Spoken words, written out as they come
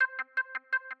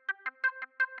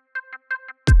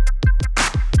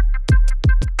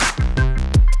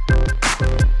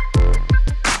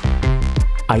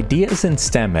Ideas in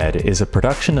STEM Ed is a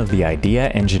production of the Idea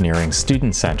Engineering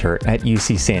Student Center at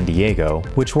UC San Diego,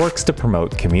 which works to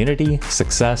promote community,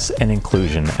 success, and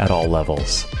inclusion at all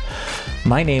levels.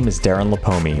 My name is Darren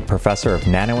Lapomi, Professor of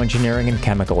Nanoengineering and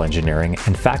Chemical Engineering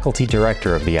and Faculty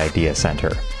Director of the Idea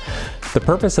Center. The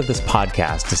purpose of this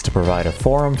podcast is to provide a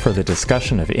forum for the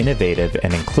discussion of innovative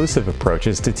and inclusive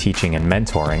approaches to teaching and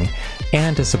mentoring,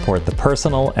 and to support the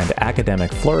personal and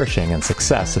academic flourishing and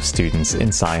success of students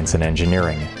in science and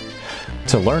engineering.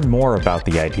 To learn more about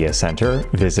the Idea Center,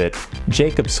 visit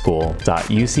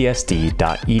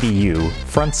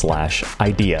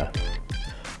jacobschool.ucsd.edu/idea.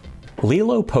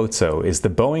 Lilo Pozzo is the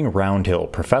Boeing Roundhill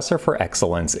Professor for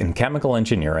Excellence in Chemical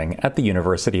Engineering at the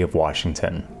University of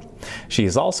Washington. She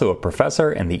is also a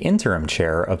professor and the interim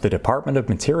chair of the Department of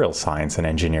Materials Science and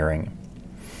Engineering.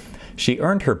 She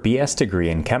earned her BS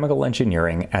degree in chemical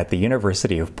engineering at the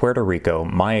University of Puerto Rico,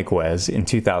 Mayagüez in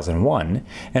 2001,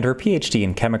 and her PhD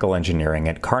in chemical engineering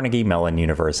at Carnegie Mellon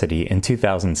University in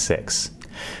 2006.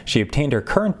 She obtained her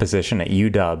current position at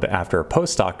UW after a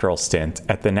postdoctoral stint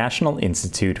at the National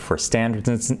Institute for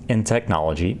Standards and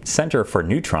Technology Center for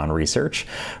Neutron Research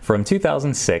from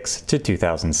 2006 to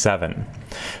 2007.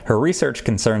 Her research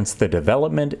concerns the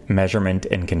development, measurement,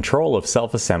 and control of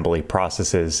self-assembly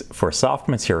processes for soft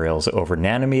materials over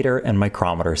nanometer and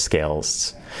micrometer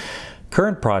scales.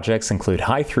 Current projects include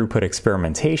high-throughput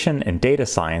experimentation and data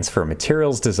science for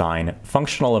materials design,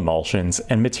 functional emulsions,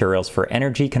 and materials for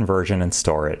energy conversion and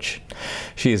storage.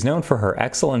 She is known for her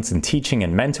excellence in teaching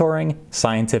and mentoring,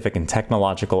 scientific and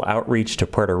technological outreach to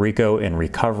Puerto Rico in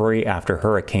recovery after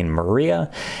Hurricane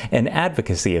Maria, and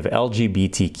advocacy of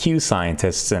LGBTQ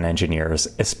scientists and engineers,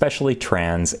 especially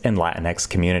trans and Latinx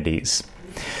communities.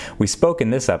 We spoke in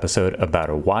this episode about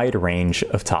a wide range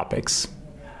of topics.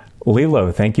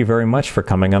 Lilo, thank you very much for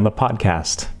coming on the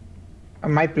podcast.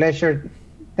 My pleasure.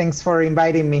 Thanks for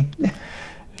inviting me.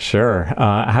 Sure.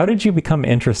 How did you become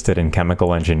interested in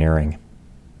chemical engineering?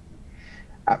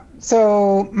 I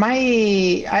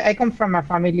come from a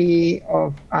family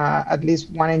of at least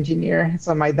one engineer.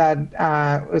 So my dad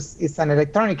is an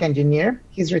electronic engineer.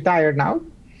 He's retired now.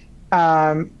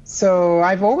 So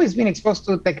I've always been exposed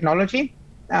to technology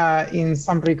in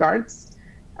some regards.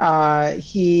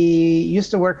 He used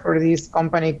to work for this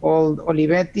company called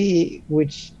Olivetti,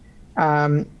 which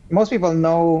most people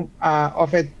know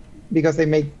of it because they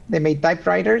made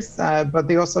typewriters, but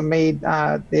they also made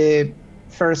the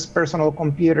first personal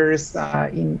computers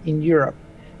in Europe.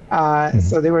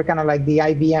 So they were kind of like the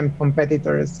IBM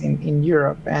competitors in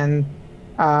Europe, and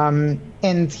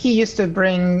he used to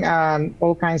bring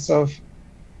all kinds of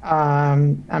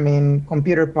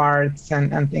computer parts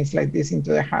and things like this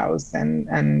into the house. And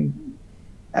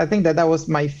I think that was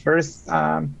my first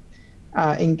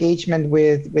engagement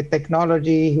with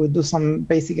technology. He would do some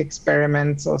basic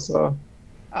experiments also.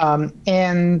 But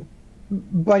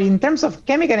in terms of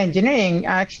chemical engineering,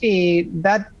 actually,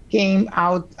 that came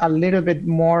out a little bit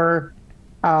more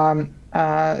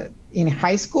in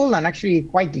high school, and actually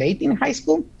quite late in high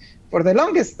school. For the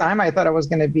longest time, I thought I was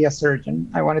going to be a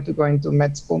surgeon. I wanted to go into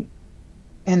med school.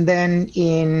 And then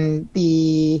in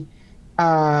the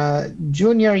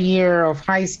junior year of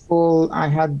high school, I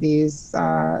had this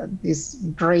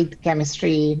great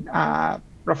chemistry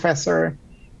professor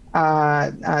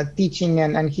teaching,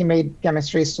 and he made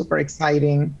chemistry super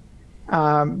exciting.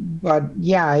 But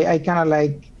yeah, I kind of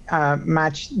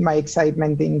matched my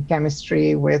excitement in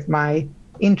chemistry with my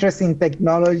interest in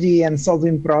technology and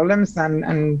solving problems,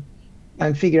 and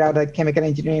figure out that chemical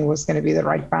engineering was going to be the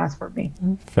right path for me.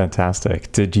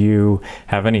 Fantastic. Did you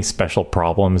have any special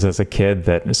problems as a kid,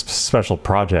 special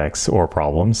projects or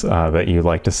problems that you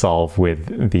like to solve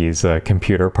with these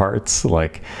computer parts,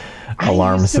 like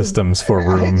alarm systems for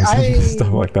rooms and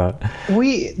stuff like that?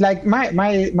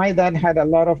 My dad had a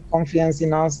lot of confidence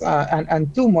in us,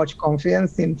 and too much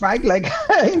confidence, in fact,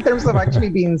 in terms of actually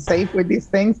being safe with these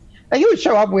things. He would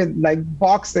show up with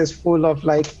boxes full of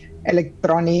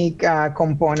electronic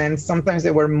components. Sometimes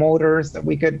there were motors that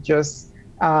we could just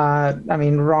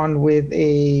run with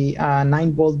a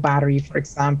 9-volt battery, for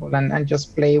example, and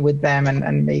just play with them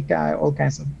and make all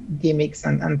kinds of gimmicks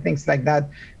and things like that.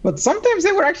 But sometimes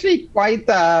they were actually quite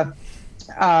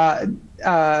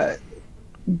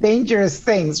dangerous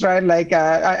things, right?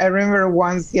 I remember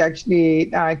once he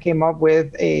actually came up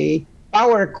with a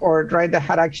power cord, right, that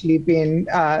had actually been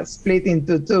split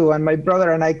into two, and my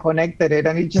brother and I connected it,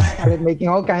 and it just started making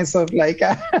all kinds of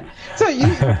so you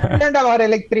learned about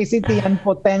electricity and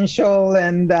potential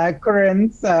and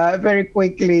currents very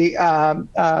quickly,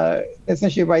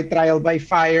 essentially by trial by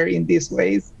fire in these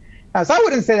ways. So I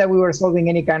wouldn't say that we were solving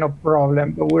any kind of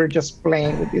problem, but we were just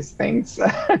playing with these things.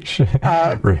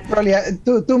 Probably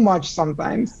too much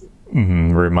sometimes.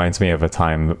 Reminds me of a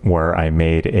time where I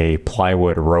made a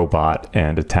plywood robot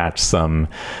and attached some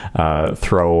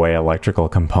throwaway electrical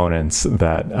components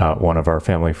that one of our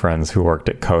family friends who worked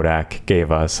at Kodak gave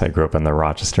us. I grew up in the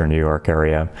Rochester, New York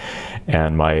area.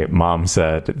 And my mom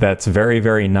said, "That's very,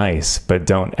 very nice, but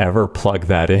don't ever plug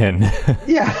that in."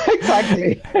 Yeah,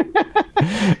 exactly.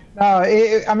 No,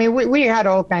 I mean, we had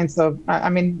all kinds of, I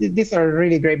mean, these are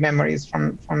really great memories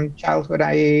from childhood.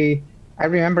 I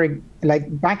remember,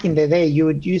 like, back in the day, you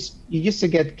used to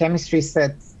get chemistry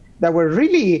sets that were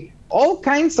really all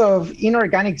kinds of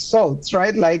inorganic salts,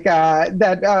 right? Like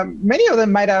many of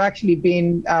them might have actually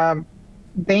been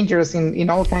dangerous in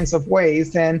all kinds of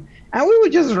ways, and we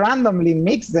would just randomly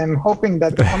mix them, hoping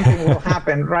that something will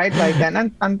happen, right? Like,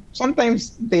 and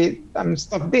sometimes the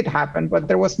stuff did happen, but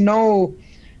there was no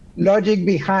logic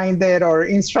behind it or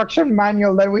instruction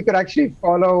manual that we could actually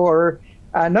follow, or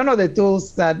none of the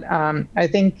tools that I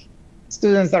think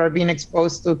students that are being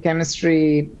exposed to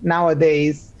chemistry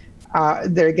nowadays,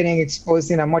 they're getting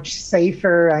exposed in a much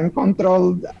safer and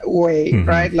controlled way,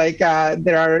 right? Like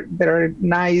there are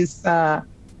nice, how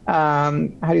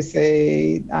do you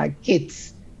say,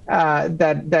 kits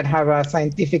that have a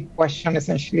scientific question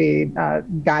essentially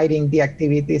guiding the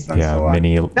activities and so on.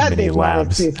 Mini Labs.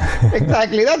 labs.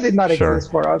 Exactly, that did not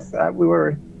exist for us. We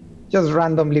were just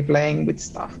randomly playing with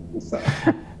stuff.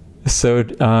 So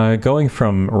going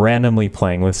from randomly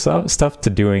playing with stuff to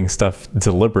doing stuff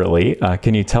deliberately,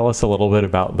 can you tell us a little bit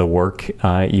about the work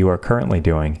you are currently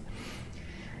doing?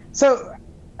 So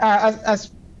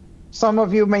as some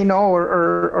of you may know,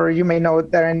 or you may know,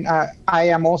 Darren, I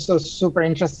am also super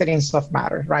interested in soft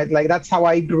matter, right? Like, that's how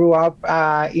I grew up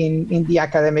in the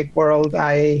academic world.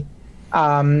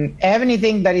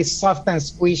 Anything that is soft and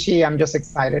squishy, I'm just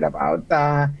excited about.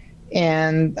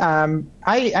 And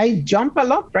I jump a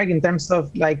lot, right, in terms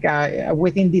of like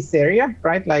within this area,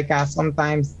 right? Like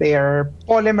sometimes they're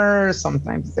polymers,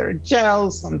 sometimes they're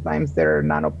gels, sometimes they're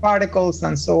nanoparticles,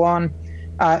 and so on.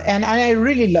 And I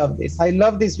really love this. I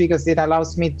love this because it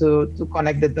allows me to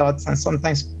connect the dots and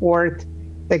sometimes port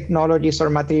technologies or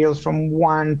materials from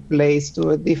one place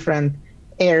to a different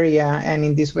area, and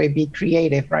in this way be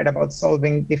creative, right, about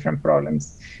solving different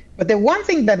problems. But the one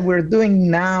thing that we're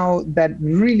doing now that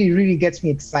really, really gets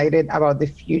me excited about the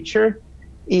future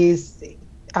is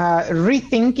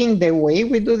rethinking the way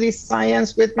we do this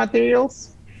science with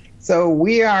materials. So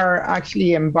we are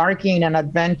actually embarking an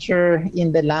adventure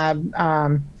in the lab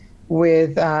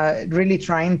with really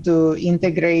trying to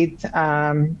integrate,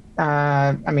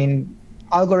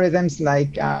 algorithms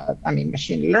like,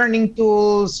 machine learning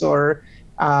tools, or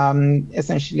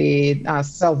essentially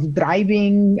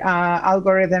self-driving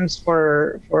algorithms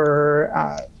for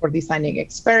designing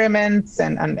experiments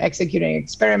and executing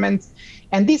experiments.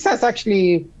 And this has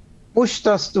actually pushed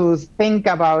us to think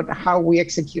about how we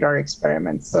execute our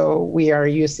experiments. So we are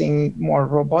using more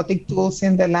robotic tools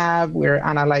in the lab. We're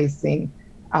analyzing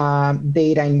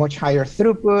data in much higher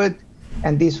throughput.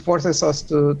 And this forces us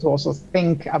to also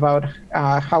think about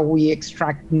how we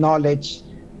extract knowledge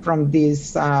from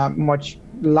these much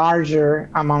larger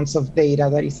amounts of data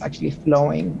that is actually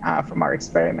flowing from our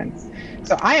experiments.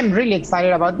 So I am really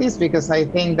excited about this because I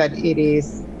think that it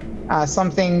is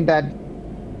something that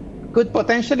could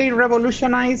potentially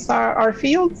revolutionize our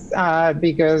fields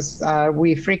because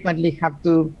we frequently have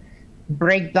to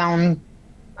break down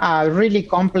really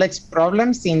complex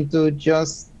problems into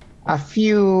just a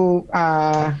few,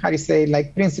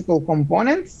 principal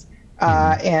components.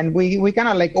 And we kind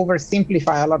of like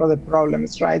oversimplify a lot of the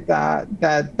problems, right,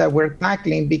 that we're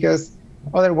tackling, because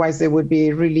otherwise they would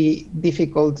be really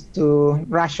difficult to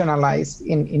rationalize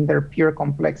in their pure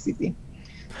complexity.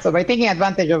 So by taking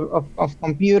advantage of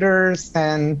computers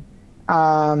and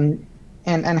high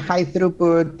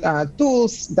throughput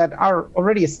tools that are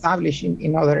already established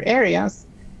in other areas,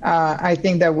 I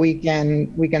think that we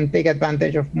can take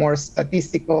advantage of more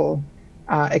statistical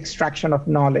extraction of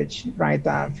knowledge, right,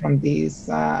 from these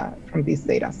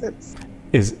data sets.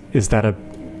 Is that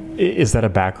a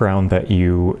background that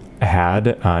you had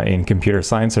in computer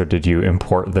science, or did you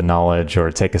import the knowledge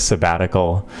or take a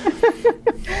sabbatical?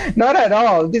 Not at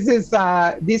all. This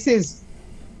is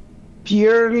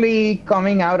purely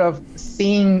coming out of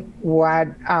seeing what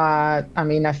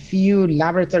a few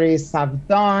laboratories have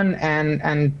done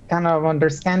and kind of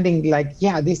understanding like,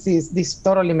 yeah, this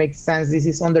totally makes sense. This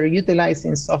is underutilized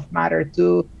in soft matter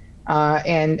too,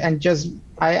 and just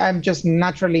I'm just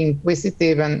naturally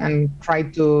inquisitive and try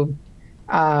to.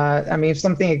 If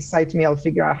something excites me, I'll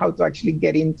figure out how to actually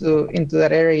get into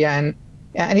that area. And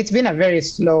And it's been a very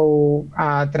slow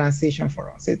transition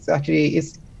for us. It's actually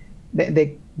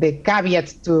the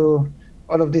caveat to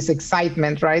all of this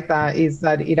excitement, right, is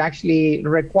that it actually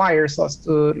requires us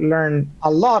to learn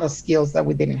a lot of skills that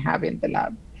we didn't have in the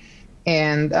lab.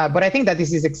 And but I think that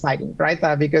this is exciting, right?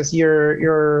 Because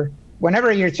you're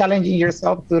whenever you're challenging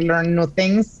yourself to learn new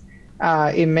things,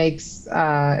 it makes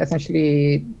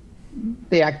essentially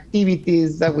the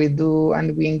activities that we do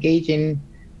and we engage in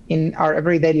our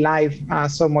everyday life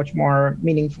so much more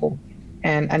meaningful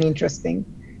and interesting.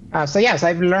 So yes,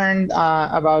 I've learned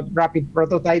about rapid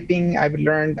prototyping. I've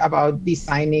learned about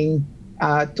designing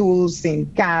tools in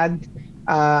CAD.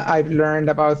 I've learned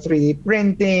about 3D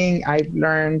printing. I've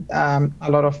learned a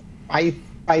lot of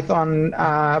Python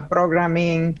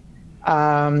programming.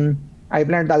 I've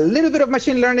learned a little bit of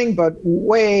machine learning, but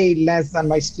way less than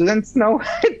my students know,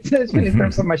 especially in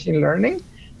terms of machine learning.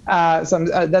 So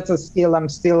that's a skill I'm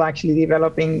still actually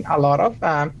developing a lot of.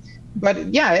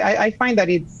 But yeah, I find that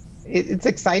it's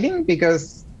exciting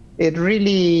because it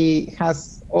really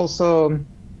has also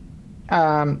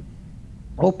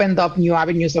opened up new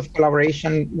avenues of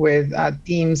collaboration with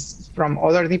teams from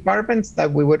other departments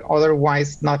that we would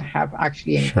otherwise not have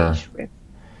actually engaged with.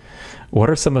 What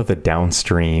are some of the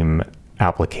downstream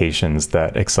applications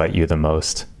that excite you the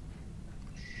most?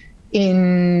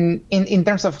 In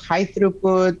terms of high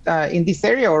throughput in this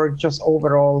area, or just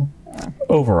overall?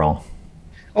 Overall.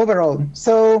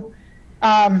 So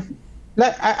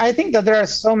I think that there are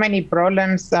so many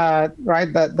problems,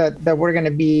 right, that we're going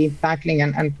to be tackling,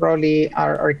 and probably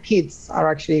our kids are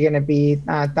actually going to be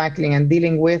tackling and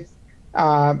dealing with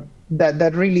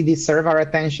that really deserve our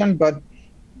attention. But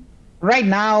right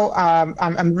now,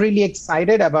 I'm really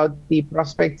excited about the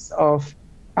prospects of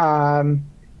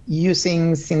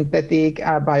using synthetic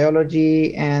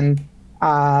biology and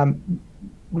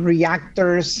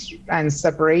reactors and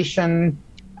separation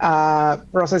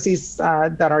processes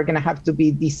that are going to have to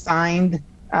be designed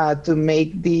to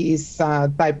make these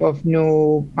type of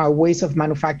new ways of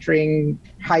manufacturing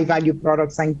high-value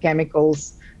products and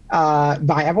chemicals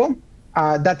viable.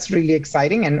 That's really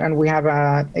exciting, and we have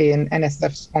an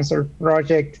NSF-sponsored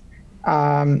project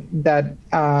that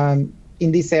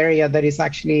in this area that is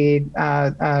actually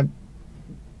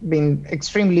been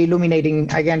extremely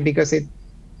illuminating, again, because it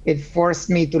forced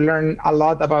me to learn a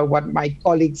lot about what my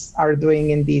colleagues are doing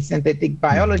in the synthetic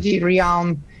biology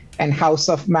realm and how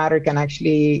soft matter can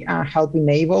actually help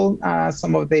enable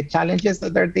some of the challenges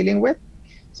that they're dealing with.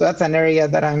 So that's an area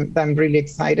that I'm really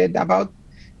excited about.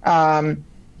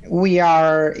 We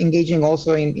are engaging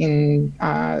also in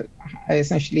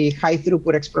essentially high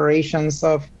throughput explorations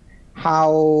of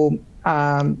how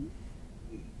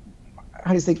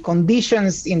do you say,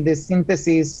 conditions in the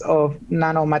synthesis of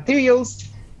nanomaterials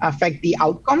affect the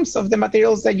outcomes of the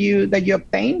materials that you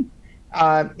obtain,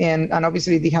 and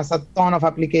obviously it has a ton of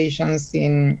applications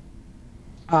in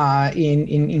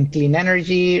clean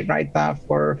energy, right?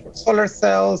 For solar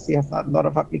cells, it has a lot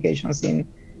of applications in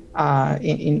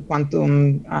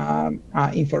quantum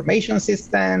information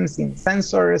systems, in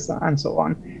sensors, and so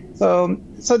on.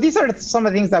 So these are some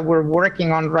of the things that we're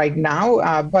working on right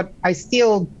now. But I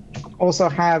still also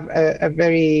have a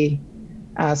very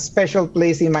special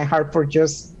place in my heart for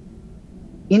just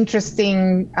trying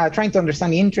to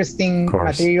understand interesting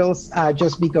materials,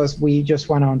 just because we just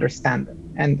want to understand them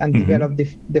and develop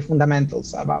the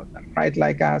fundamentals about them, right?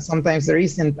 Like sometimes there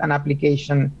isn't an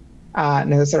application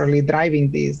necessarily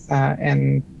driving this,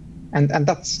 and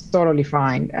that's totally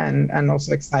fine and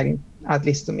also exciting, at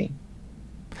least to me.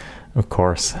 Of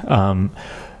course.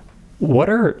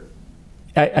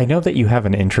 I know that you have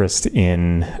an interest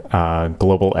in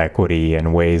global equity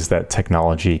and ways that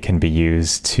technology can be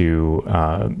used to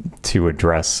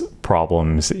address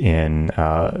problems in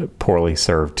poorly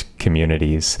served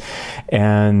communities.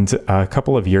 And a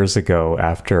couple of years ago,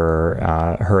 after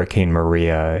Hurricane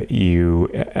Maria, you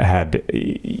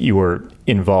were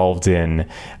involved in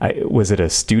was it a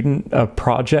student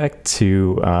project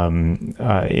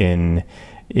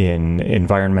in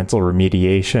environmental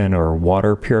remediation or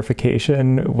water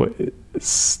purification? What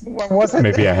was it?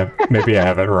 Maybe I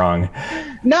have it wrong.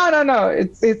 No.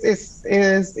 It's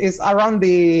around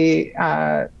the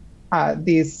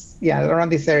around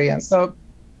this area. So,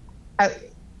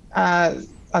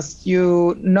 as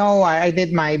you know, I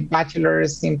did my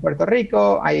bachelor's in Puerto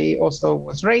Rico. I also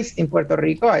was raised in Puerto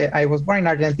Rico. I was born in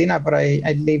Argentina, but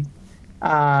I lived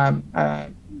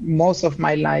most of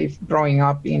my life growing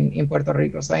up in Puerto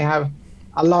Rico. So I have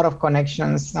a lot of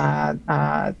connections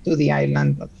to the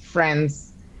island,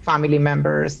 friends, family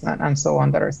members, and so on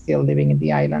that are still living in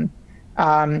the island.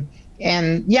 And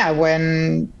yeah,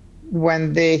 when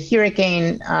when the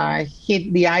hurricane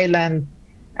hit the island,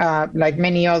 like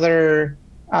many other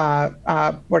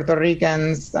Puerto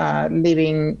Ricans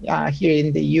living here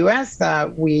in the U.S.,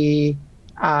 we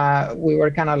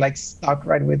were kind of like stuck,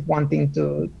 right, with wanting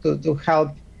to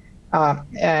help,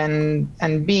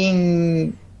 and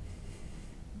being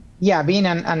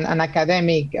an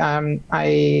academic,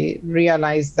 I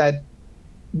realized that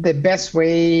the best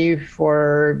way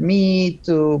for me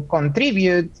to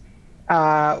contribute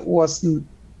was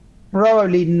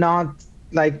probably not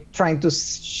like trying to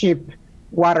ship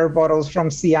water bottles from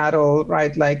Seattle,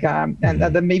 right? Like, and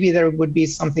that maybe there would be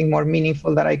something more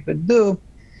meaningful that I could do,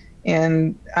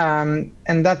 and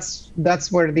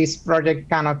that's where this project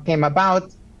kind of came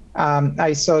about.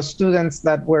 I saw students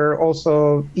that were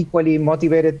also equally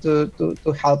motivated to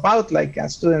help out. Like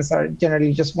students are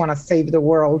generally just want to save the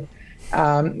world,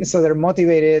 so they're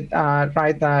motivated,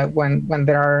 right? When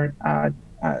there are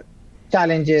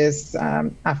challenges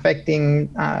affecting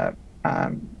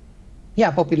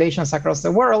populations across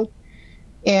the world.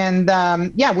 And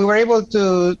we were able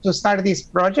to start this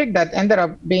project that ended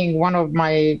up being one of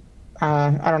my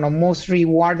most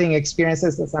rewarding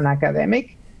experiences as an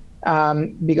academic,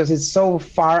 because it's so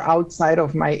far outside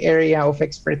of my area of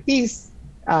expertise.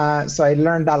 So I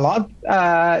learned a lot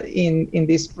in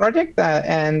this project,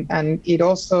 and it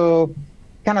also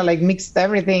kind of like mixed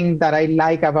everything that I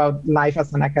like about life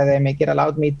as an academic. It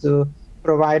allowed me to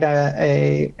provide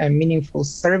a meaningful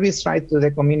service, right, to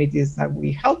the communities that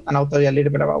we help, and I'll tell you a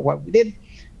little bit about what we did.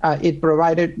 It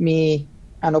provided me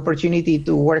an opportunity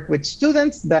to work with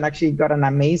students that actually got an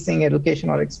amazing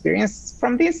educational experience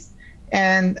from this.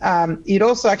 And it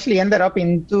also actually ended up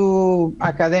in 2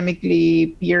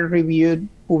 academically peer-reviewed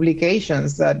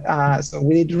publications that, so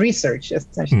we did research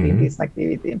essentially in this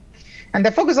activity. And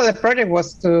the focus of the project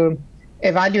was to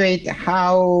evaluate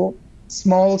how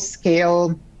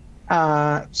small-scale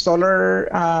solar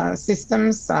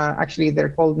systems, actually they're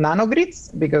called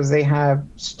nanogrids because they have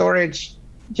storage,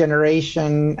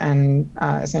 generation, and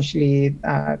essentially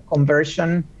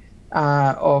conversion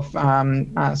of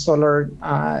solar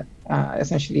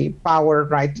essentially power,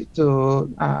 right,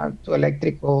 to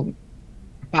electrical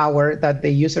power that the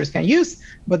users can use,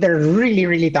 but they're really,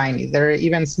 really tiny. They're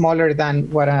even smaller than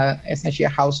what essentially a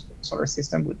house solar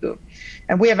system would do.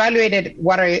 And we evaluated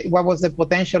what was the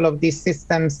potential of these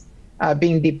systems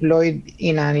being deployed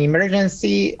in an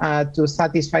emergency to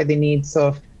satisfy the needs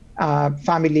of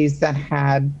families that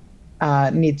had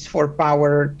needs for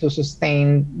power to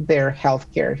sustain their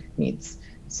healthcare needs.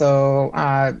 So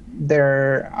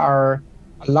there are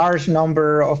a large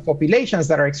number of populations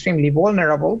that are extremely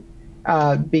vulnerable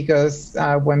because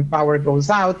when power goes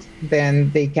out, then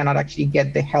they cannot actually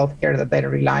get the healthcare that they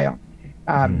rely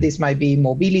on. This might be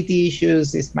mobility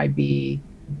issues. This might be,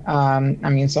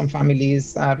 some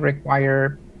families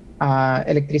require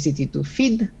electricity to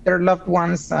feed their loved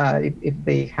ones if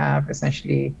they have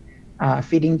essentially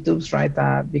feeding tubes, right,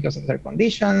 because of their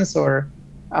conditions, or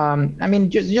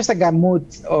just a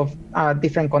gamut of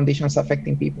different conditions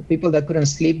affecting people. People that couldn't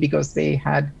sleep because they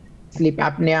had sleep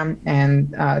apnea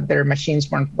and their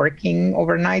machines weren't working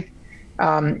overnight.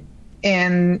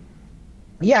 And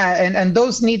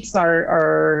those needs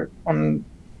are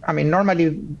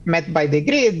normally met by the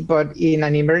grid, but in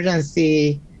an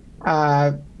emergency,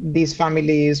 these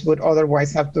families would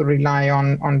otherwise have to rely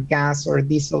on gas or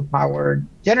diesel powered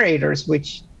generators,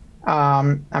 which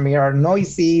are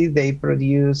noisy. They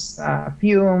produce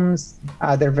fumes.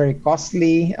 They're very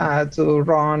costly to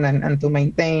run and to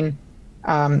maintain.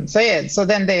 So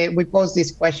then we posed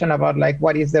this question about like,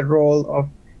 what is the role of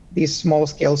these small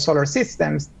scale solar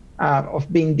systems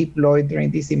of being deployed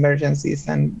during these emergencies?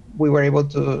 And we were able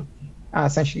to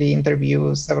essentially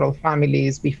interview several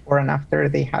families before and after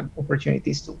they had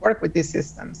opportunities to work with these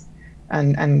systems,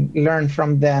 and learn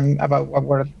from them about what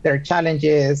were their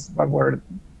challenges, what were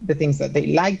the things that they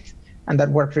liked and that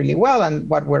worked really well, and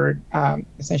what were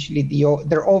essentially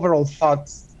their overall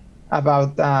thoughts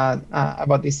about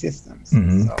these systems.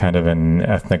 Mm-hmm. So. Kind of an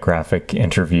ethnographic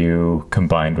interview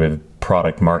combined with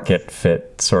product market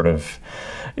fit sort of.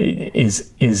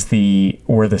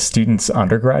 Were the students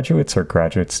undergraduates or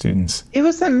graduate students? It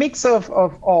was a mix of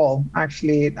all,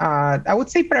 actually. I would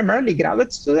say primarily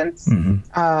graduate students,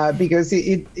 because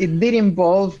it did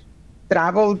involve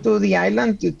travel to the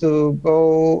island to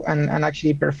go and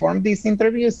actually perform these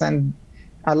interviews. And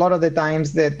a lot of the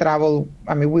times the travel,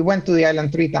 we went to the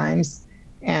island 3 times,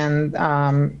 and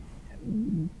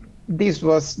this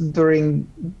was during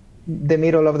the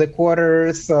middle of the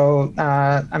quarter. So,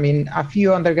 a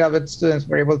few undergraduate students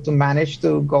were able to manage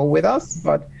to go with us,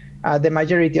 but the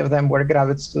majority of them were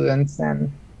graduate students.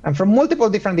 And and from multiple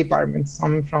different departments,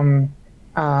 some from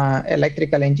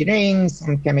electrical engineering,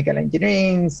 some chemical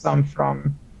engineering, some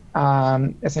from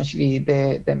essentially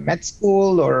the med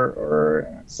school, or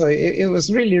so it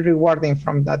was really rewarding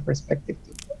from that perspective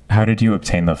too. How did you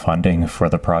obtain the funding for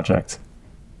the project?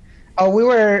 Oh, we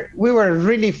were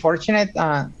really fortunate.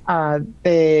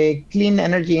 The Clean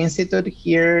Energy Institute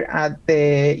here at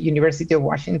the University of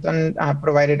Washington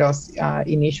provided us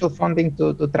initial funding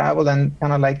to travel, and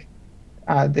kind of like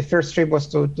the first trip was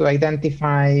to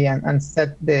identify and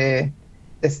set the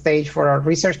stage for our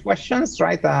research questions,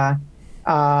 right?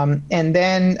 And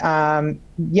then,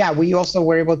 we also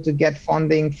were able to get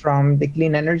funding from the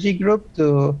Clean Energy Group,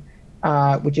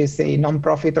 which is a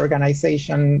nonprofit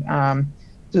organization,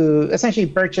 to essentially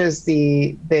purchase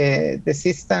the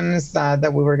systems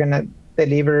that we were going to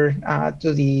deliver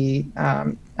to the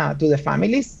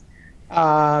families.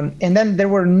 And then there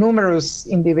were numerous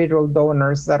individual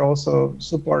donors that also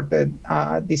supported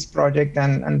this project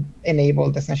and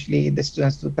enabled essentially the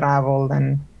students to travel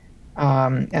and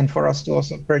for us to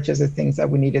also purchase the things that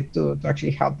we needed to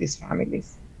actually help these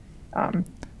families.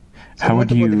 How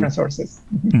would you different sources?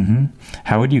 Mm-hmm.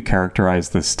 How would you characterize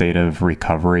the state of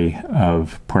recovery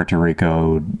of Puerto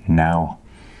Rico now?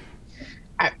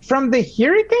 From the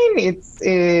hurricane,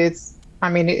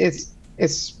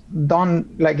 it's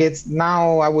done, like it's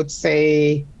now, I would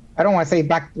say, I don't want to say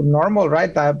back to normal,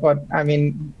 right? But I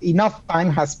mean, enough time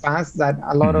has passed that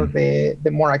a lot of the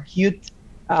more acute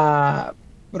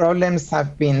problems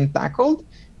have been tackled.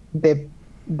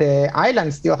 The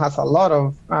island still has a lot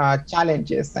of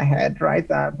challenges ahead, right?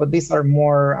 But these are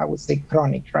more, I would say,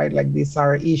 chronic, right? Like these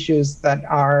are issues that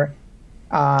are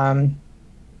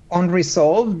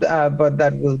unresolved, but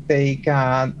that will take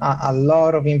a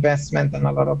lot of investment and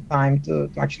a lot of time to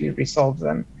actually resolve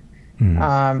them.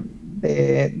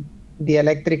 The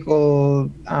electrical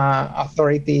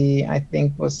authority, I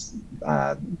think, was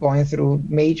going through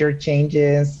major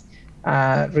changes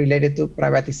related to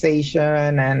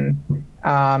privatization, and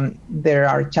there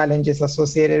are challenges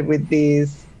associated with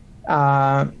this.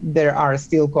 There are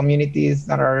still communities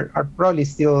that are probably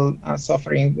still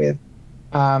suffering with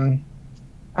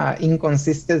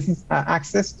inconsistent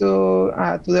access to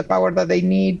the power that they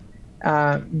need.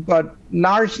 But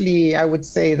largely, I would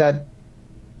say that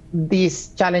these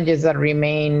challenges that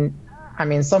remain, I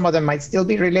mean, some of them might still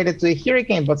be related to the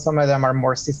hurricane, but some of them are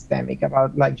more systemic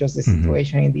about like just the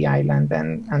situation in the island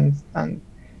and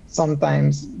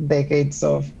sometimes decades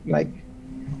of like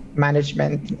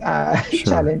management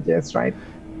challenges, right?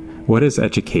 What is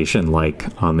education like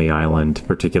on the island,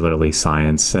 particularly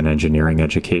science and engineering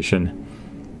education?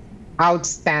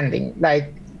 Outstanding.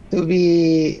 Like, to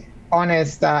be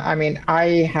honest, I mean,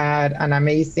 I had an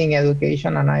amazing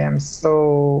education, and I am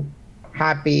so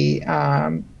happy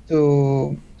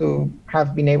to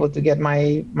have been able to get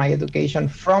my education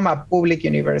from a public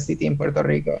university in Puerto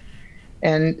Rico.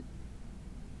 And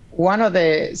so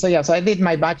I did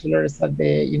my bachelor's at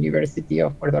the University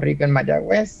of Puerto Rico in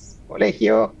Mayagüez,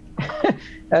 Colegio.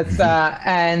 That's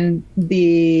and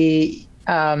the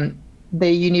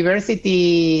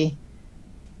university.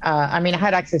 I mean, I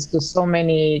had access to so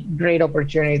many great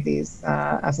opportunities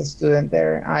as a student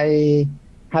there. I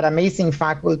had amazing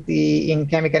faculty in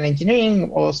chemical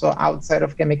engineering, also outside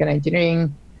of chemical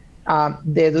engineering.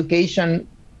 The education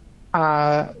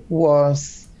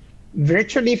was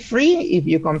virtually free if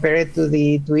you compare it to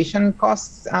the tuition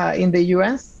costs in the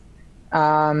US.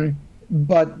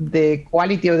 But the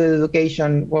quality of the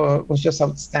education was just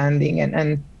outstanding.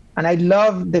 And I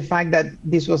love the fact that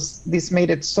this made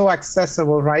it so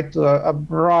accessible, right, to a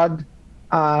broad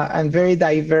and very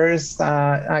diverse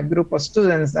group of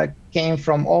students that came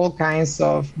from all kinds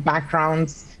of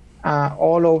backgrounds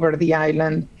all over the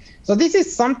island. So this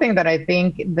is something that I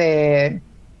think the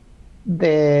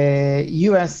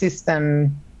U.S.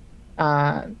 system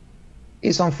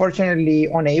is unfortunately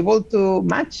unable to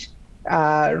match,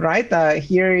 right?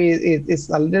 Here it's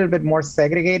a little bit more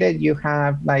segregated. You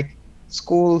have like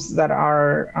schools that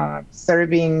are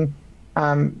serving,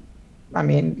 I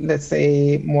mean, let's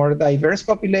say more diverse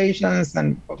populations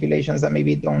and populations that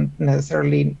maybe don't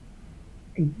necessarily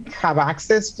have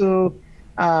access to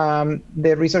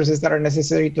the resources that are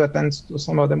necessary to attend to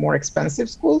some of the more expensive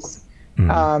schools.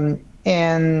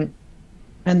 And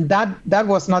that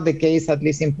was not the case, at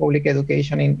least in public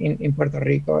education in Puerto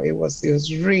Rico. It was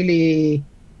really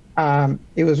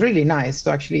nice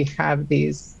to actually have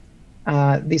this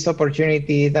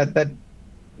opportunity that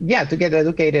to get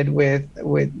educated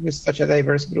with such a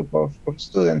diverse group of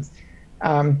students.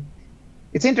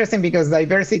 It's interesting because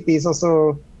diversity is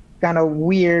also kind of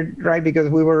weird, right? Because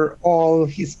we were all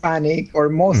Hispanic, or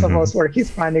most of us were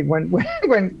Hispanic when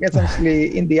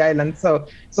essentially in the island. So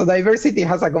diversity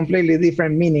has a completely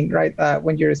different meaning, right?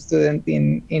 When you're a student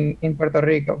in Puerto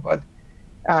Rico. But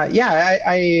yeah,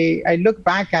 I look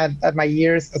back at my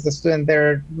years as a student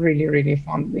there really, really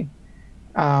fondly.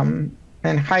 And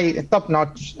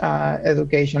top-notch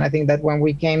education. I think that when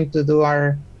we came to do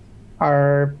our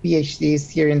PhDs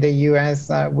here in the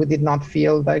US, we did not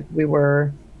feel like we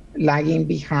were lagging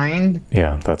behind.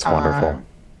 Yeah, that's wonderful.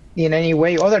 In any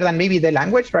way, other than maybe the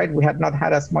language, right? We had not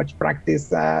had as much practice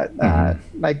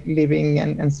like living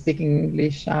and speaking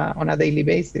English on a daily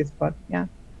basis, but yeah.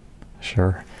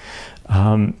 Sure.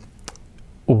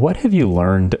 What have you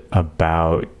learned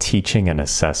about teaching and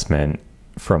assessment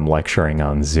from lecturing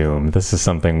on Zoom? This is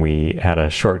something we had a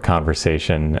short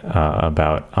conversation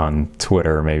about on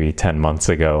Twitter maybe 10 months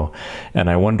ago. And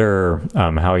I wonder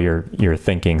how your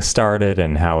thinking started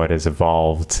and how it has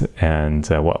evolved, and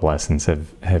what lessons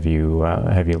have you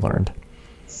learned?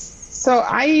 So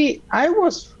I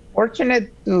was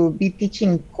fortunate to be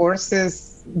teaching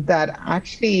courses that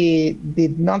actually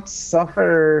did not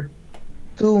suffer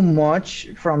too much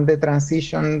from the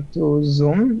transition to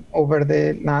Zoom over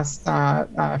the last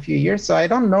few years. So I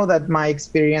don't know that my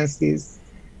experience is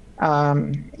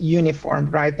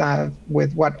uniform, right,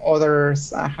 with what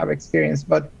others have experienced.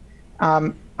 But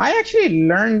I actually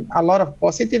learned a lot of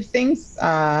positive things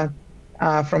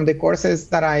from the courses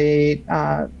that I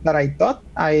taught.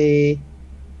 I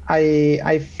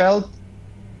felt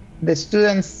the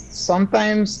students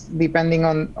sometimes, depending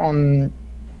on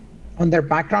their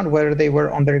background, whether they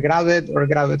were undergraduate or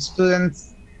graduate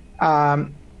students,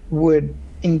 would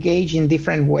engage in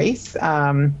different ways.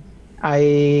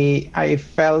 I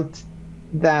felt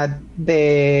that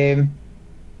the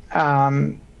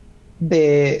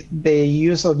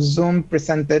use of Zoom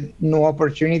presented new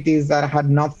opportunities that I had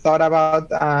not thought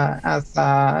about as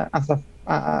a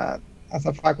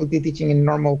faculty teaching in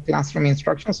normal classroom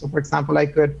instruction. So, for example, I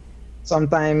could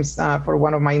sometimes, for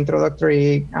one of my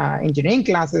introductory engineering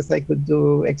classes, I could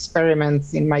do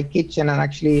experiments in my kitchen and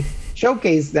actually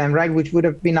showcase them, right? Which would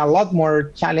have been a lot more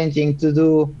challenging to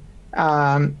do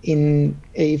in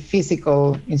a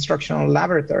physical instructional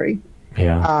laboratory.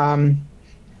 Yeah.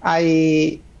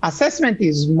 Assessment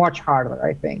is much harder,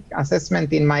 I think.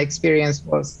 Assessment, in my experience,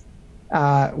 was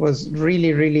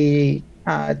really, really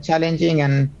challenging,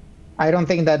 and I don't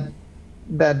think that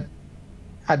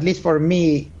at least for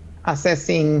me,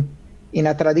 assessing in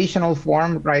a traditional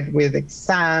form, right, with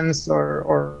exams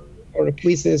or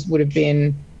quizzes would have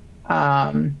been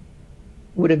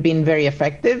very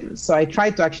effective. So I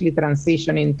tried to actually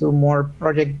transition into more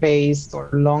project-based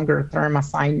or longer-term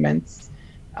assignments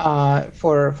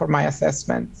for my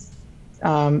assessments.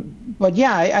 But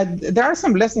yeah, there are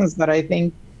some lessons that I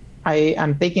think I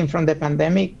am taking from the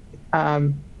pandemic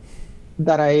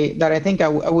that I think I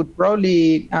would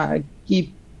probably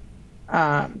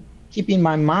keep in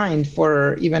my mind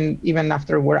for even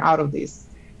after we're out of this.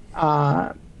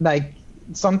 Like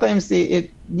sometimes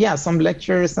some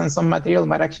lectures and some material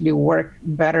might actually work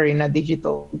better in a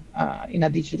digital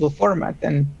format,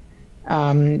 and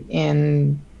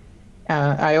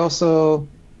I also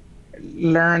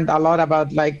learned a lot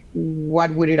about like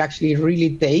what would it actually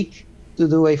really take to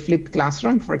do a flipped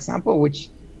classroom, for example, which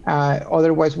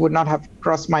otherwise would not have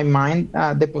crossed my mind,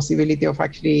 the possibility of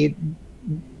actually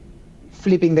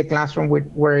flipping the classroom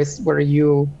where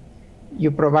you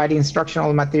provide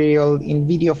instructional material in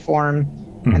video form,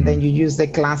 and then you use the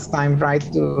class time, right,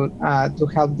 to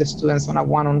help the students on a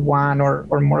one-on-one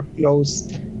or more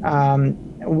close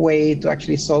way to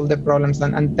actually solve the problems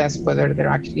and test whether they're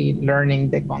actually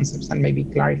learning the concepts and maybe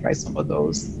clarify some of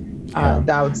those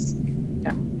doubts.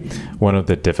 Yeah. One of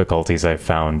the difficulties I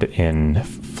found in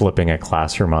flipping a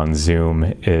classroom on Zoom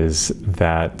is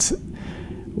that,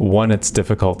 one, it's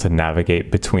difficult to navigate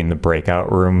between the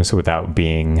breakout rooms without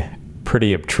being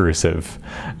pretty obtrusive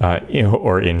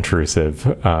or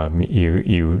intrusive.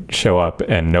 You show up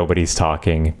and nobody's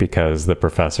talking because the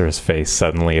professor's face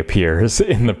suddenly appears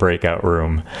in the breakout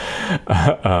room.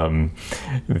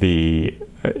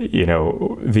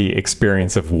 The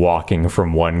experience of walking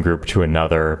from one group to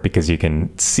another because you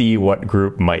can see what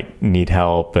group might need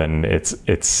help, and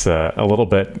it's a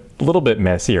little bit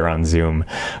messier on Zoom.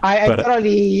 I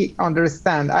totally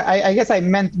understand. I guess I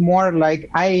meant more like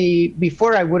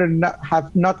before I would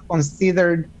have not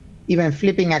considered even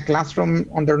flipping a classroom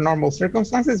under normal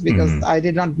circumstances, because I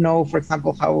did not know, for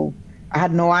example, how I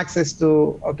had no access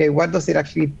to, okay, what does it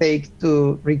actually take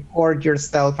to record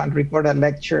yourself and record a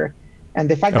lecture? And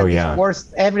the fact that it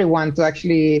forced everyone to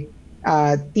actually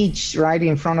teach right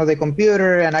in front of the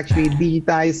computer and actually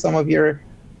digitize some of your,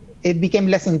 it became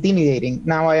less intimidating.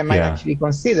 Now I might actually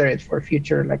consider it for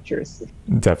future lectures.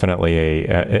 Definitely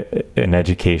an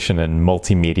education in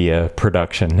multimedia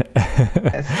production.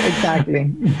 Yes,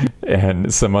 exactly.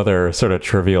 And some other sort of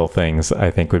trivial things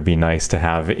I think would be nice to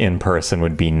have in person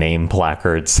would be name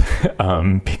placards,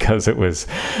 because it was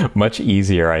much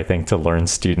easier, I think, to learn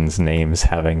students' names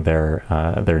having their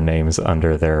names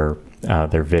under their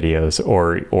videos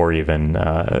or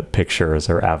even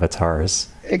pictures or avatars.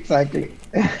 Exactly.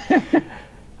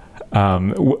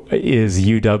 Is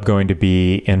UW going to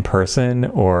be in person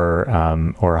or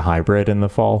a hybrid in the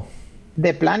fall?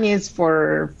 The plan is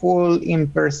for full in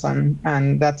person,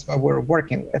 and that's what we're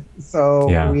working with. So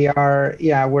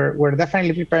we're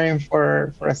definitely preparing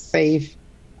for a safe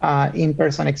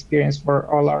in-person experience for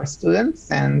all our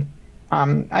students, and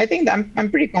I think that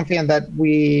I'm pretty confident that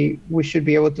we should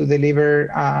be able to deliver.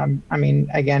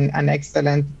 Again, an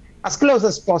excellent, as close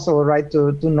as possible, right,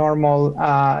 to normal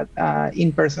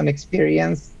in-person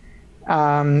experience.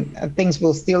 Things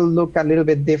will still look a little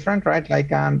bit different, right? Like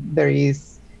there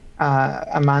is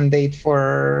a mandate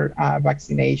for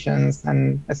vaccinations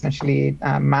and essentially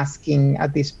masking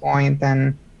at this point,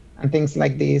 and things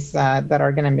like this that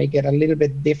are going to make it a little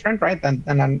bit different, right?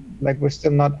 And like we're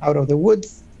still not out of the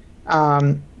woods.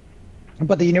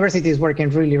 But the university is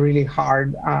working really, really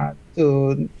hard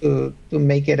to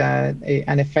make it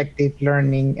an effective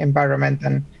learning environment,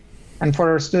 and for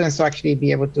our students to actually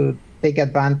be able to take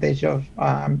advantage of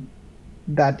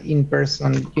that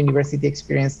in-person university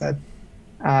experience that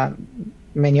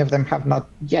many of them have not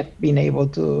yet been able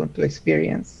to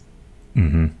experience.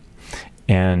 Mm-hmm.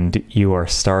 And you are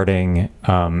starting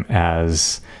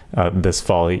as this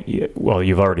fall, well,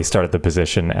 you've already started the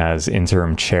position as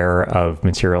interim chair of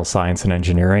material science and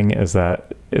engineering. Is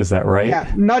that right?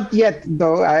 Yeah, not yet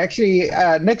though. I actually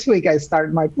next week I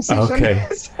start my position. Okay.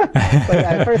 So,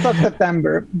 yeah, 1st of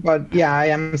September. But yeah, I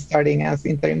am starting as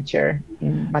interim chair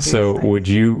in material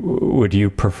science. Would you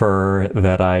prefer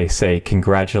that I say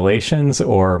congratulations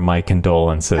or my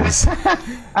condolences?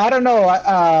 I don't know.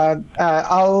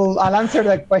 I'll answer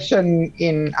that question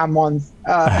in a month.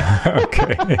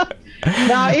 Okay.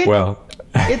 No,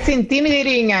 it's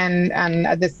intimidating and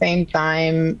at the same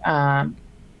time, how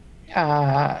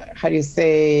do you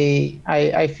say?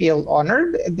 I feel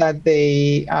honored that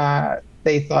they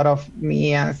thought of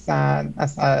me as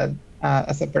a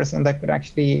person that could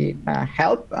actually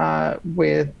help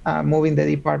with moving the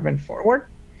department forward.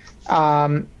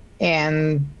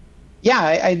 And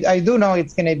yeah, I do know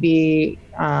it's going to be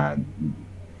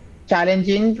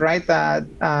challenging, right?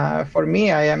 For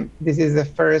me, this is the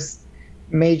first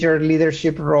major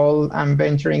leadership role I'm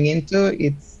venturing into.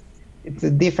 It's a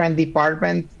different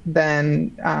department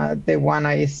than the one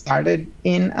I started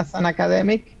in as an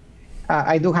academic.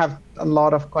 I do have a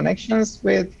lot of connections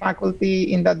with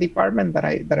faculty in that department that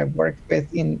I've worked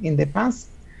with in the past.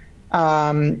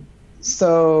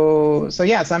 So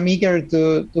yes, I'm eager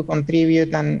to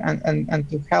contribute and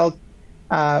to help.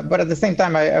 But at the same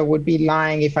time, I would be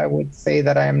lying if I would say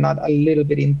that I am not a little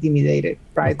bit intimidated,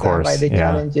 right, by the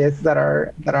challenges that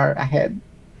are ahead.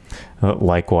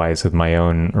 Likewise, with my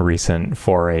own recent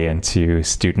foray into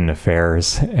student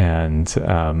affairs and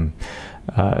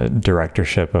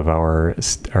directorship of our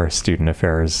student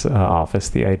affairs office,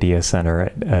 the Idea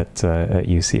Center at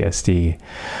UCSD.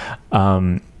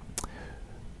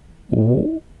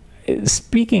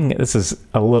 Speaking, this is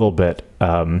a little bit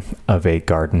of a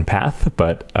garden path,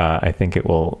 but I think it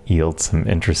will yield some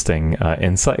interesting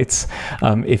insights.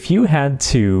 If you were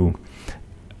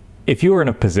in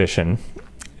a position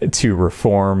to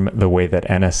reform the way that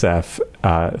NSF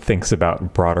thinks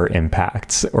about broader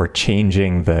impacts or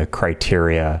changing the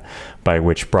criteria by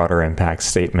which broader impact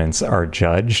statements are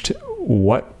judged,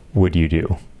 what would you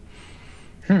do?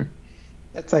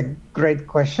 That's a great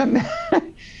question.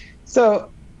 So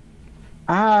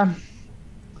I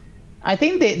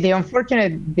think the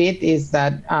unfortunate bit is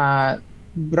that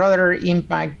broader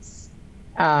impacts,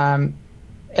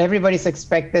 everybody's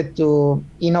expected to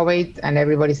innovate and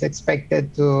everybody's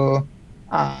expected to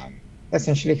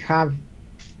essentially have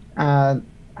a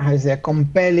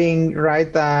compelling,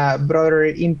 right, broader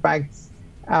impacts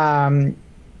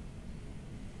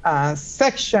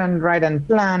section, right, and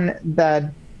plan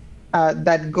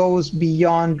that goes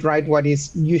beyond, right, what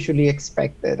is usually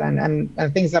expected. And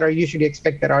things that are usually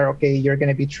expected are, okay, you're going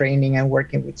to be training and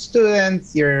working with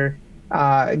students, you're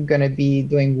going to be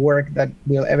doing work that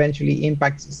will eventually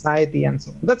impact society and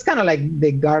so on. That's kind of like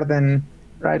the garden,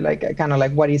 right, like kind of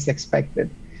like what is expected.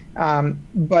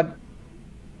 But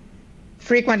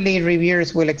frequently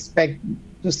reviewers will expect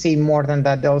to see more than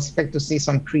that. They'll expect to see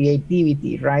some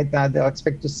creativity, right? They'll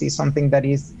expect to see something that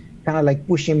is kind of like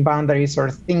pushing boundaries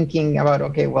or thinking about,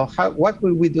 okay, well, what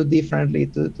could we do differently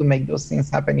to make those things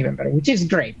happen even better, which is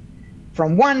great.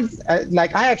 From one,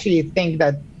 like I actually think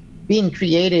that being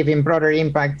creative in broader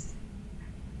impacts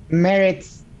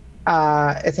merits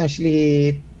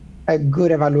essentially a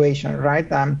good evaluation, right?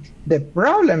 The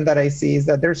problem that I see is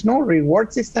that there's no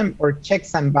reward system or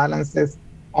checks and balances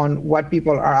on what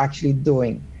people are actually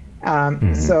doing.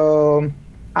 So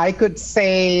I could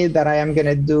say that I am going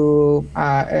to do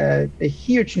a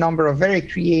huge number of very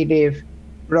creative,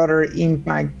 broader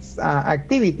impacts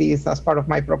activities as part of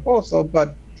my proposal,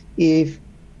 but if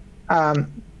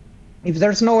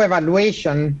there's no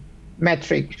evaluation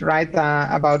metric, right,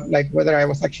 about like whether I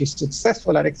was actually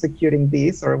successful at executing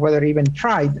this or whether I even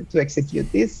tried to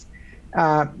execute this,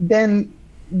 then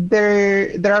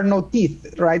there are no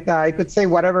teeth, right? I could say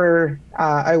whatever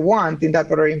I want in that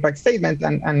broader impact statement,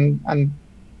 and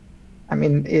I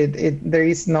mean there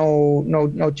is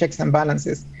no checks and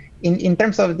balances. In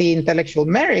terms of the intellectual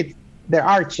merit, there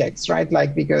are checks, right?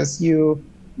 Like because you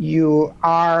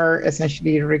are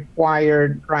essentially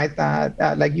required, right?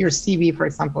 Like your CV, for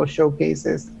example,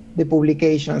 showcases the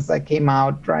publications that came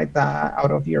out, right,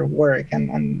 out of your work,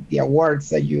 and the awards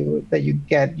that you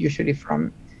get usually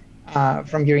from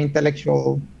your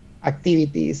intellectual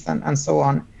activities and so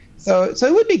on. So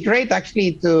it would be great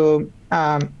actually to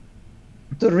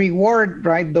reward,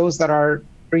 right, those that are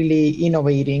really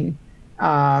innovating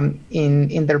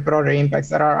in their broader impacts,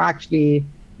 that are actually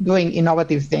doing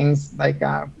innovative things like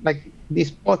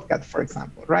this podcast, for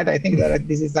example, right? I think that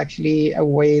this is actually a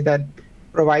way that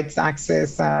provides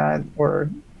access or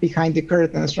behind the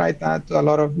curtains, right, to a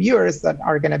lot of viewers that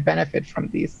are going to benefit from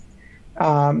this.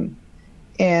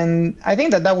 And I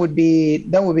think that would be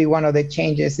one of the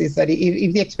changes, is that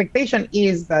if the expectation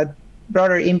is that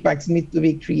broader impacts need to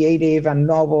be creative and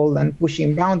novel and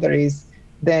pushing boundaries,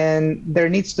 then there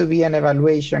needs to be an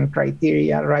evaluation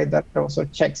criteria, right, that also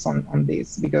checks on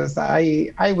this, because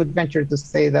I would venture to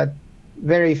say that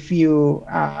very few,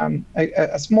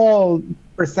 a small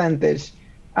percentage,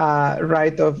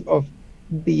 right, of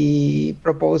the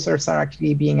proposers are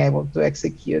actually being able to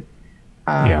execute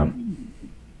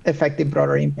effective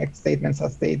broader impact statements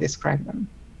as they describe them.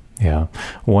 Yeah.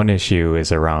 One issue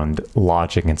is around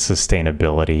logic and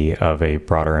sustainability of a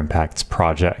broader impacts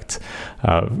project.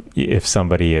 If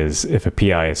a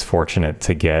PI is fortunate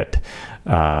to get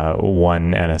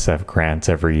one NSF grant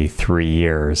every 3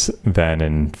 years, then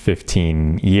in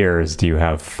 15 years, do you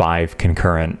have 5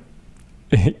 concurrent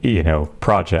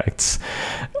projects?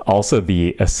 Also,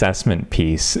 the assessment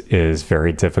piece is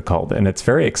very difficult, and it's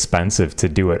very expensive to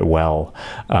do it well.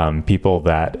 People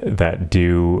that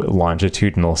do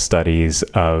longitudinal studies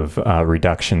of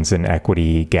reductions in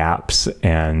equity gaps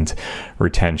and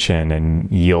retention and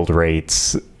yield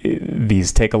rates,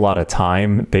 these take a lot of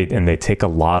time. They take a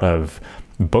lot of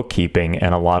bookkeeping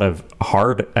and a lot of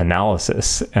hard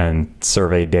analysis and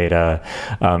survey data,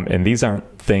 and these aren't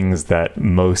things that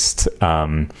most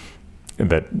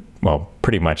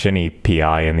pretty much any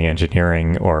PI in the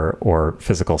engineering or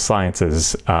physical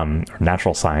sciences or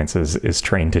natural sciences is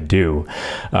trained to do,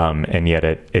 and yet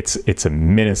it's a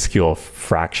minuscule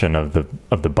fraction of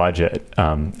the budget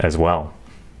as well.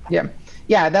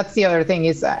 Yeah, that's the other thing,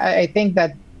 is I think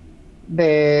that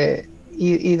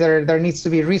either there needs to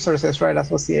be resources, right,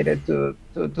 associated to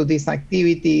these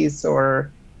activities,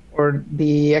 or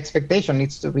the expectation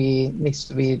needs to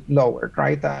be lowered,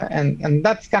 right? And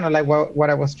that's kind of like what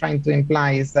I was trying to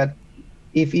imply, is that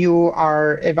if you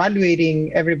are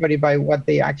evaluating everybody by what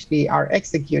they actually are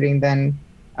executing, then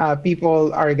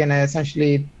people are going to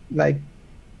essentially like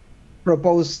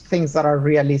propose things that are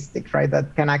realistic, right,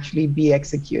 that can actually be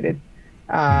executed.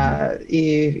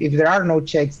 If there are no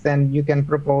checks, then you can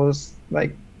propose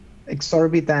like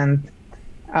exorbitant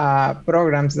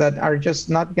programs that are just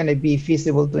not going to be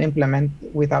feasible to implement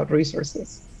without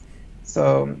resources.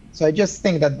 So I just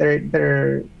think that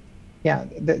there's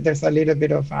a little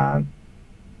bit of a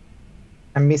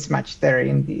mismatch there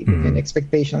in between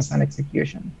expectations and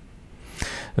execution.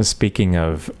 Speaking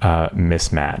of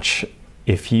mismatch,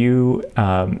 if you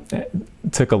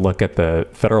took a look at the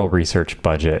federal research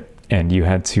budget and you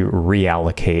had to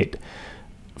reallocate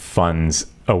funds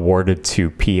awarded to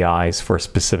PIs for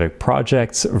specific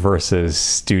projects versus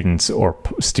students and or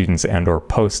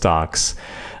postdocs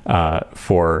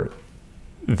for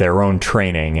their own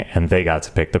training, and they got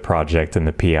to pick the project and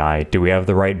the PI, do we have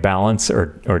the right balance,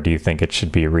 or do you think it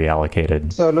should be reallocated?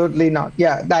 Absolutely not.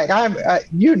 Yeah, like I'm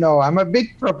a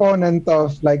big proponent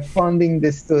of like funding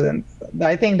the students.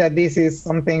 I think that this is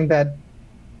something that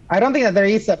I don't think that there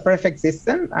is a perfect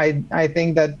system. I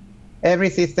think that every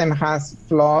system has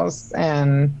flaws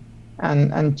and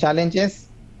challenges.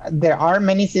 There are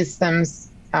many systems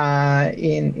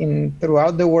in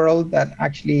throughout the world that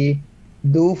actually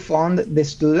do fund the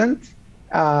student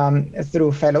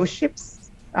through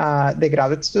fellowships. The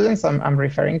graduate students I'm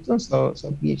referring to, so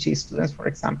PhD students, for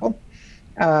example,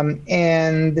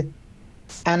 and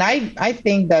I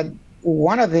think that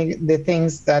one of the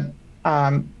things that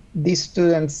these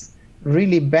students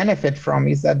really benefit from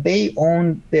is that they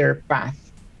own their path.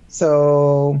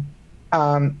 So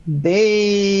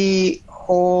they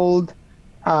hold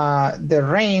the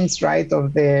reins, right,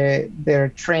 of their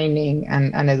training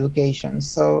and education.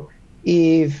 So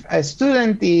if a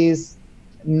student is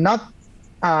not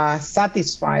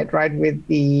satisfied, right, with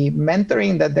the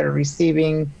mentoring that they're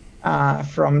receiving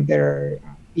from their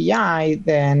PI,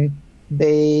 then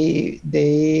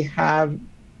they have,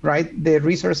 right, the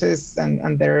resources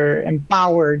and they're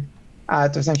empowered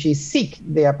to essentially seek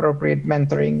the appropriate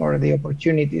mentoring or the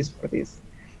opportunities for this.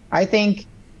 I think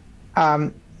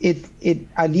it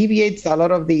alleviates a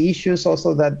lot of the issues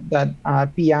also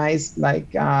that PIs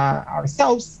like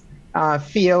ourselves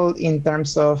feel in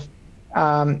terms of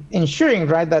ensuring,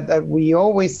 right, that we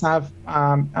always have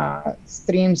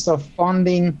streams of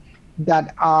funding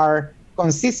that are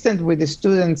consistent with the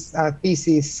students'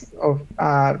 thesis of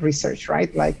research,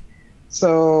 right? Like,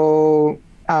 so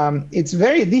it's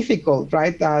very difficult,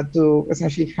 right, to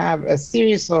essentially have a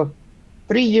series of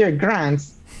 3-year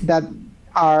grants that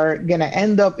are going to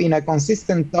end up in a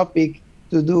consistent topic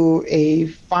to do a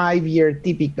 5-year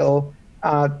typical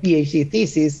PhD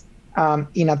thesis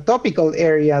in a topical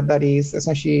area that is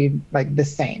essentially like the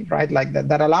same, right? Like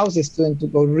that allows the student to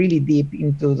go really deep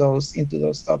into those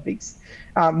topics.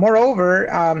 Moreover,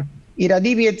 it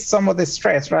alleviates some of the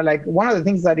stress, right? Like one of the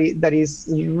things that is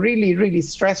really, really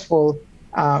stressful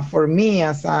for me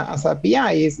as a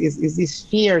PI is this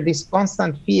fear, this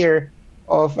constant fear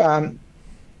of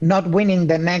not winning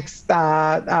the next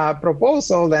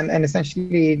proposal and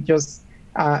essentially just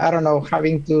I don't know,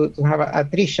 having to have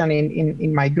attrition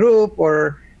in my group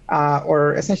or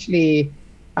essentially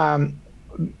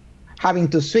having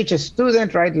to switch a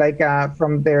student, right? Like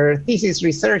from their thesis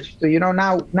research to,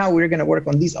 now we're going to work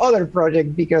on this other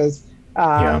project because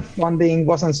funding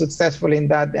wasn't successful in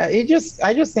that. I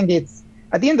just think it's,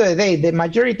 at the end of the day, the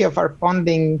majority of our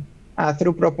funding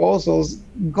through proposals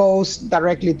goes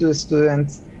directly to the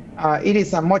students. It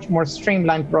is a much more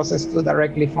streamlined process to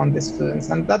directly fund the students.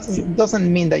 And that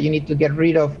doesn't mean that you need to get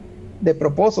rid of the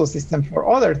proposal system for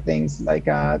other things like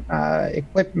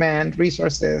equipment,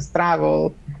 resources,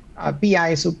 travel,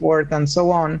 PI support, and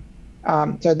so on.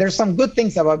 So there's some good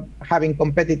things about having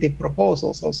competitive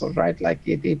proposals also, right? Like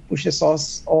it pushes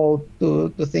us all to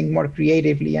think more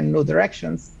creatively and new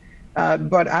directions.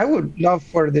 But I would love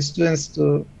for the students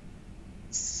to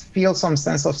feel some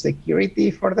sense of security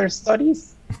for their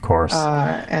studies. Of course.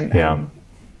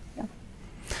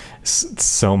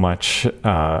 So much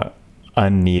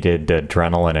unneeded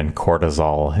adrenaline and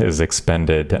cortisol is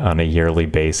expended on a yearly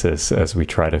basis as we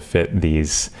try to fit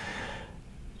these,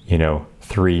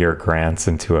 3-year grants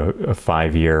into a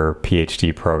 5-year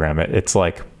PhD program. It's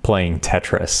like playing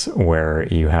Tetris, where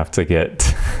you have to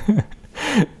get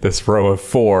this row of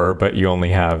 4, but you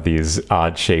only have these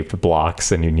odd-shaped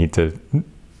blocks, and you need to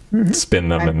spin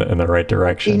them in the right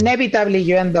direction. Inevitably,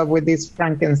 you end up with this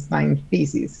Frankenstein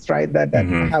thesis, right? That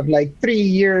have like 3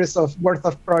 years of worth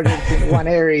of projects in one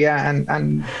area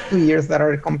and 2 years that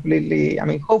are completely,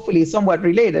 hopefully somewhat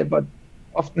related, but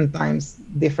oftentimes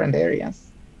different areas.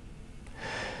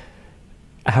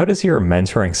 How does your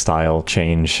mentoring style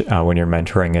change when you're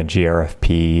mentoring a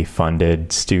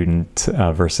GRFP-funded student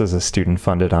versus a student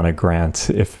funded on a grant,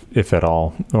 if at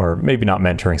all? Or maybe not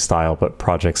mentoring style, but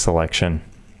project selection?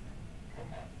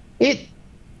 I'll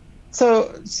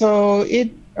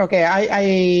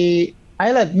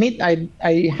admit I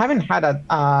haven't had a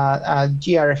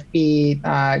GRFP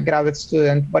graduate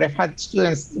student, but I've had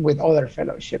students with other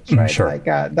fellowships, right? Sure. Like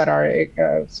that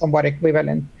are somewhat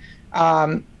equivalent.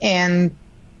 And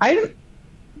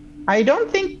I don't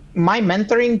think my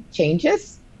mentoring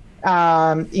changes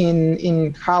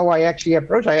in how I actually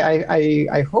approach.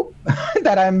 I hope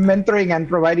that I'm mentoring and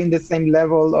providing the same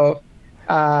level of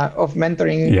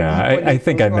mentoring. Yeah, I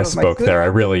think I misspoke there. I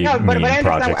really mean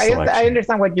project selection. I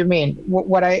understand what you mean.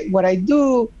 What I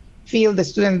do feel the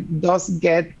student does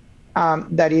get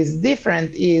that is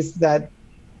different is that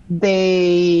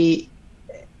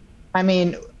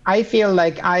I feel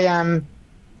like I am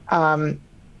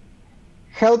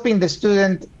helping the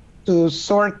student to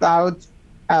sort out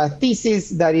a thesis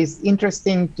that is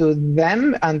interesting to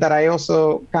them and that I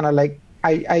also kind of like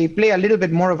I play a little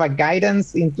bit more of a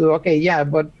guidance into, okay, yeah,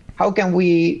 but how can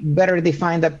we better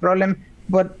define that problem?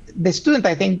 But the student,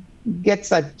 I think,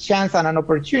 gets a chance and an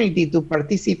opportunity to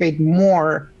participate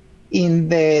more in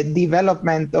the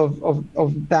development of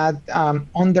that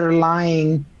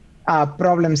underlying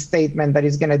problem statement that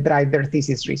is going to drive their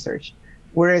thesis research.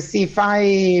 Whereas if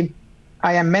I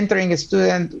am mentoring a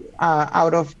student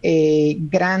out of a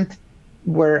grant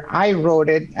where I wrote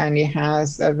it and it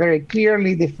has a very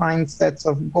clearly defined sets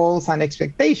of goals and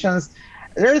expectations,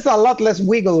 there's a lot less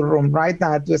wiggle room, right,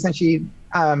 to essentially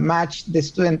match the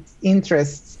student's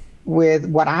interests with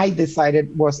what I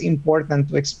decided was important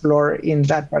to explore in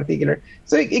that particular.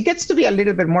 So it gets to be a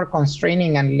little bit more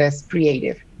constraining and less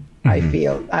creative, I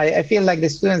feel. I feel like the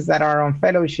students that are on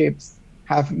fellowships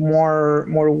have more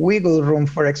wiggle room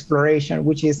for exploration,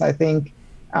 which is, I think,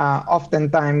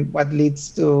 oftentimes what leads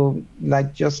to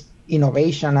like just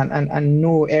innovation and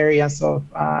new areas of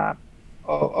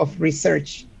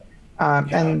research.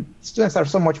 And students are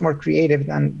so much more creative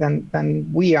than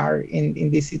we are in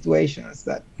these situations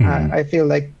that I feel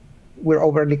like we're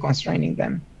overly constraining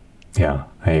them. Yeah,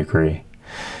 I agree.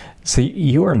 So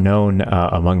you are known,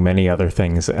 among many other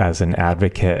things, as an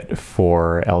advocate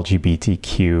for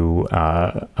LGBTQ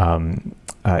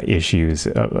issues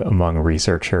among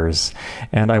researchers.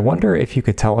 And I wonder if you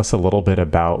could tell us a little bit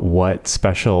about what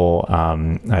special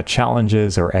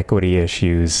challenges or equity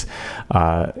issues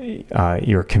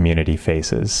your community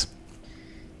faces.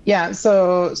 Yeah,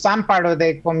 so I'm part of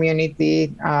the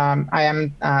community. I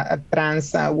am a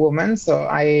trans woman, so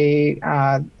I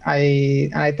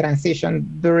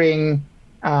transitioned during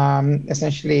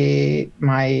essentially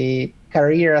my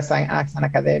career as an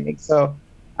academic. So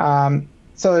I've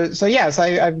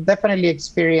definitely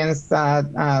experienced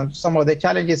some of the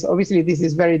challenges. Obviously, this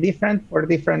is very different for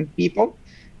different people.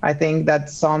 I think that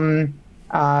some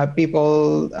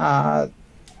people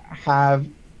have,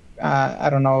 I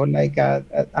don't know, like, I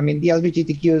mean, the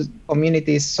LGBTQ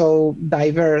community is so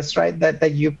diverse, right,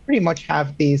 that you pretty much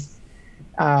have these,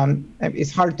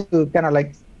 it's hard to kind of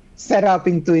like set up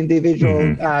into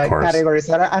individual categories.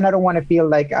 And I don't want to feel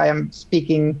like I am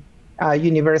speaking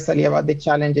universally about the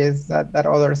challenges that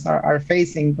others are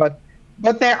facing, but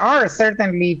there are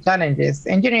certainly challenges.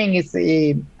 Engineering is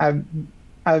a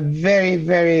very,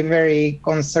 very, very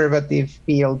conservative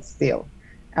field still,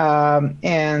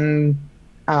 and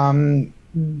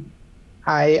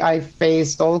I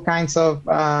faced all kinds of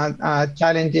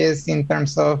challenges in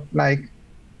terms of like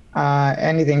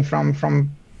anything from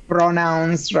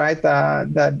pronouns, right,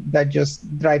 that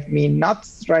just drive me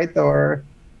nuts, right, or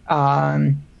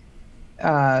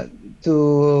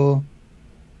to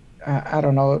I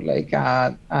don't know, like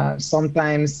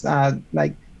sometimes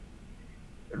like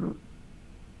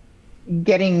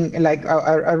getting like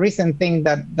a recent thing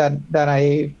that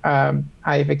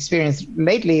I've experienced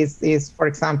lately is for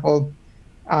example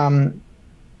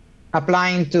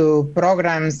applying to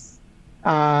programs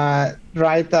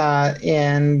right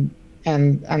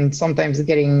and sometimes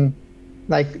getting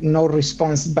like no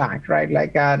response back, right,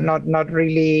 like not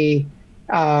really.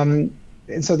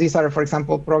 So these are, for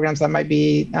example, programs that might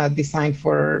be designed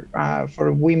for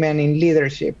women in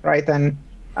leadership, right? And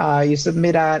you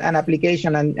submit an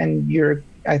application, and you're,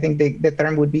 I think the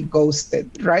term would be ghosted,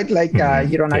 right? Like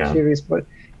you don't actually respond,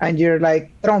 and you're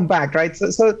like thrown back, right?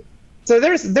 So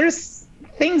there's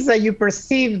things that you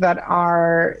perceive that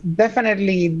are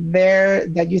definitely there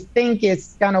that you think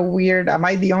is kind of weird. Am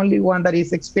I the only one that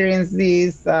is experienced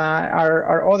these?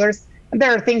 Are others? And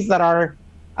there are things that are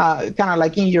kind of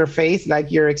like in your face, like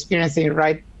you're experiencing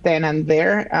right then and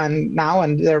there and now,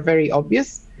 and they're very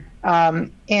obvious.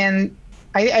 And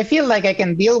I feel like I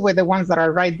can deal with the ones that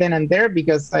are right then and there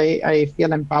because I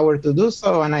feel empowered to do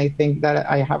so. And I think that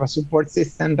I have a support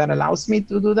system that allows me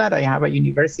to do that. I have a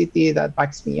university that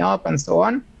backs me up and so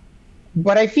on.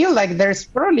 But I feel like there's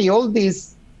probably all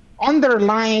these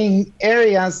underlying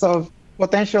areas of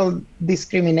potential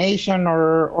discrimination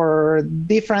or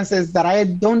differences that I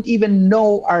don't even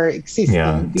know are existing.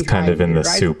 Yeah, it's kind of in the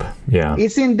soup. Yeah,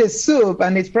 it's in the soup,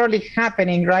 and it's probably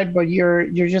happening, right? But you're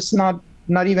just not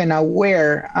even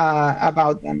aware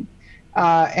about them,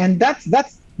 and that's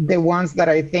the ones that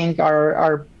I think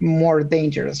are more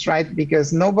dangerous, right?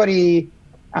 Because nobody,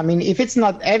 I mean, if it's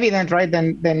not evident, right,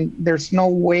 then there's no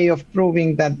way of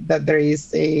proving that there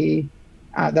is a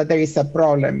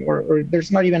problem, or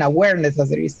there's not even awareness that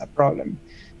there is a problem.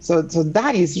 So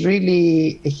that is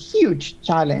really a huge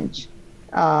challenge.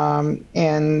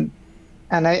 And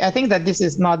I think that this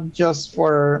is not just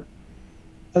for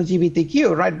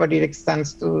LGBTQ, right? But it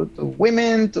extends to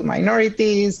women, to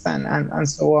minorities, and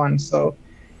so on. So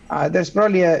there's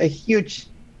probably a huge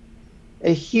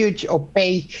a huge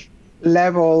opaque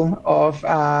level of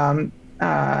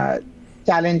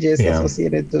challenges Yeah.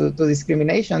 associated to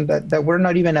discrimination that we're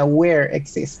not even aware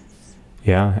exist.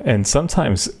 Yeah, and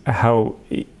sometimes how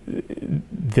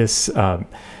this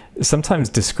sometimes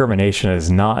discrimination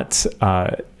is not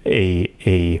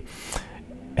a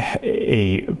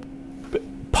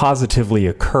positively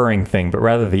occurring thing, but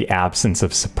rather the absence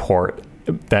of support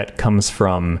that comes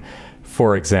from,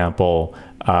 for example,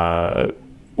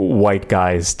 white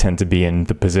guys tend to be in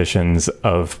the positions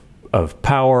of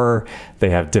power. They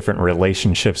have different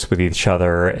relationships with each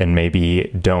other, and maybe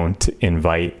don't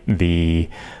invite the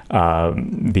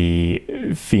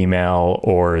female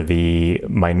or the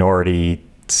minority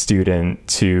student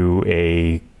to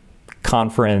a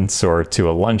conference or to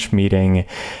a lunch meeting.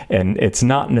 And it's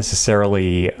not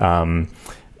necessarily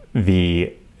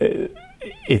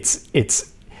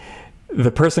it's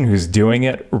the person who's doing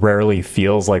it rarely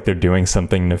feels like they're doing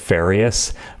something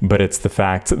nefarious, but it's the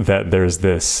fact that there's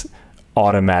this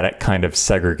automatic kind of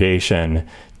segregation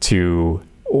to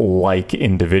like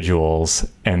individuals,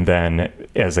 and then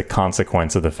as a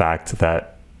consequence of the fact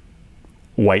that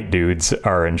white dudes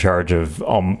are in charge of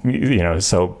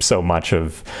so much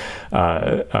of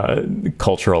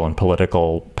cultural and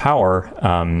political power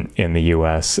in the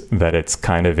U.S. that it's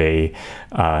kind of a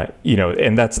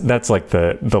and that's like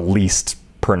the least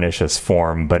pernicious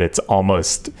form, but it's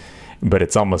almost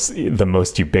the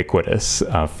most ubiquitous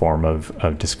form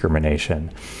of discrimination.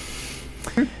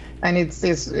 And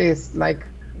it's like,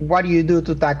 what do you do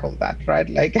to tackle that, right?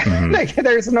 Like, Mm-hmm. like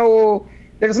there's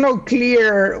no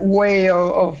clear way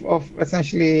of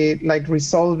essentially like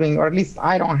resolving, or at least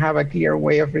I don't have a clear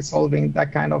way of resolving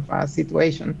that kind of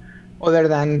situation, other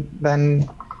than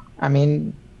I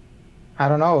mean, I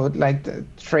don't know, like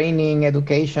training,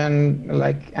 education,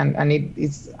 like and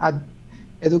it's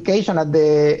education at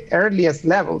the earliest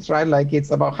levels, right? Like it's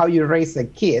about how you raise a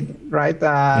kid, right?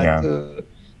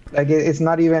 Like it's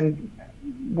not even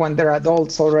when they're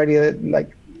adults already, like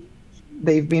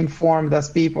they've been formed as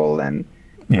people. And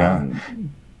and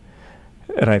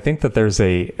I think that there's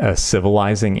a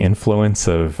civilizing influence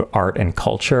of art and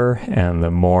culture, and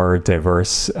the more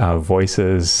diverse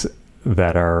voices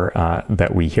that are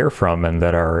that we hear from and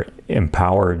that are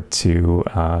empowered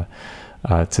to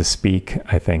speak,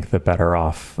 I think the better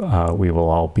off we will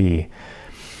all be.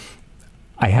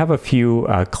 I have a few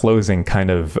closing kind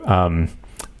of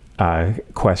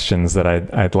questions that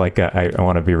I'd like. I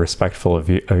want to be respectful of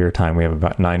your time. We have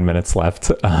about 9 minutes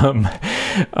left.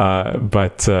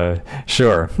 But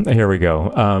sure, here we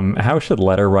go. How should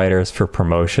letter writers for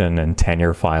promotion and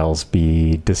tenure files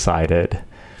be decided?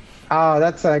 Oh,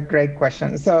 that's a great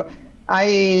question. So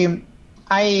I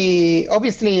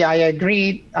obviously I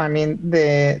agree. I mean,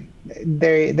 there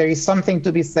is something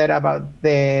to be said about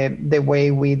the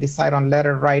way we decide on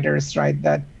letter writers, right?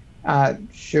 That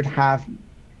should have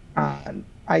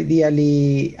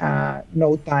ideally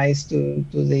no ties to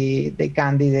the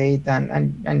candidate,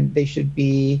 and they should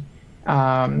be.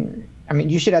 I mean,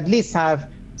 you should at least have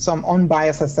some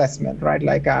unbiased assessment, right?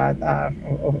 Like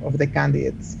of the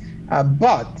candidates.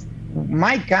 But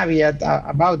my caveat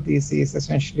about this is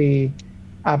essentially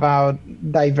about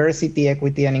diversity,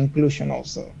 equity, and inclusion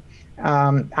also.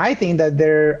 I think that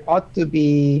there ought to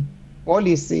be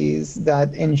policies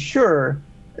that ensure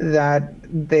that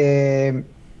the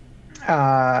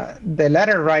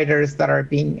letter writers that are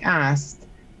being asked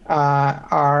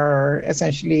are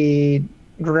essentially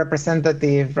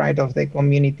representative, right, of the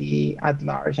community at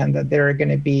large, and that they're going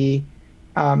to be,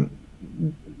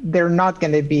 they're not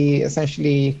going to be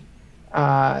essentially,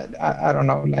 I don't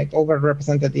know, like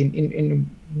overrepresented in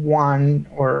one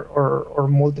or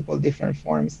multiple different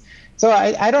forms. So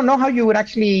I don't know how you would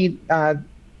actually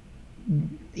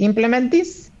implement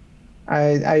this.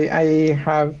 I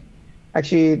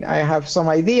have some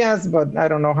ideas, but I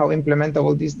don't know how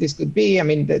implementable this could be. I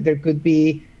mean, there could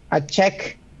be a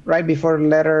check right before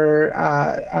letter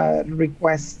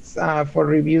requests for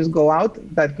reviews go out.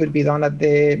 That could be done at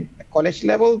the college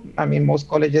level. I mean, most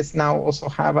colleges now also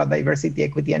have a diversity,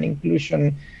 equity, and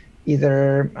inclusion,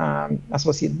 either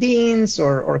associate deans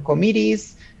or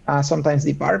committees. Sometimes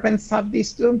departments have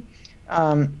these too.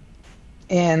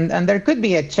 And there could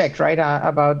be a check, right,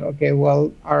 about, okay,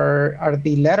 well, are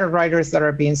the letter writers that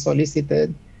are being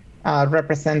solicited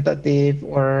representative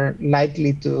or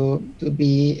likely to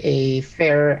be a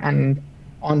fair and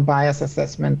unbiased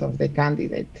assessment of the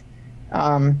candidate?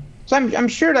 So I'm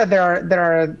sure that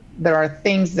there are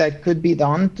things that could be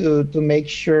done to make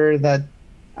sure that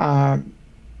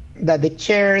that the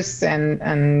chairs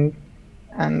and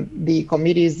the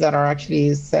committees that are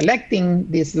actually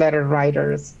selecting these letter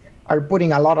writers are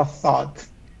putting a lot of thought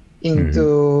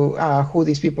into who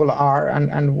these people are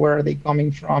and where are they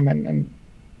coming from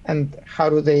and how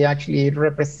do they actually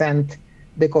represent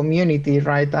the community,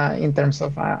 right, in terms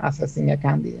of assessing a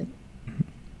candidate.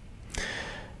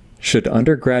 Should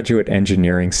undergraduate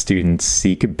engineering students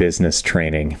seek business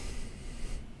training?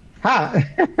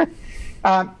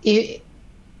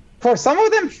 For some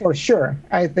of them, for sure,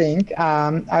 I think.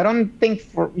 I don't think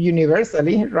for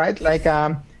universally, right? Like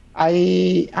I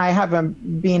have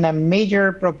been a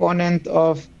major proponent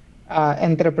of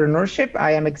entrepreneurship.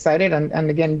 I am excited, and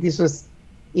again, this was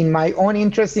in my own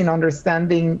interest in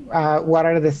understanding what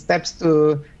are the steps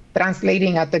to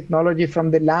translating a technology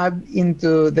from the lab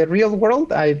into the real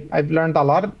world. I've learned a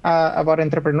lot about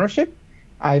entrepreneurship.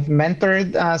 I've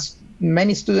mentored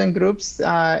many student groups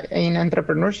in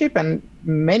entrepreneurship, and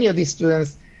many of these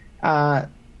students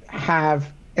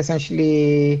have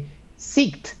essentially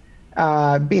sought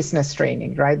business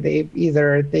training, right? They've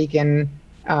either taken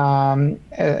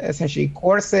essentially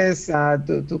courses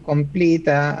to complete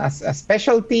a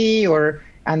specialty,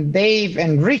 and they've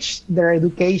enriched their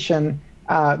education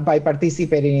by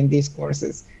participating in these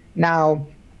courses. Now,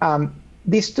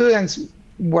 these students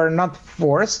were not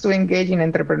forced to engage in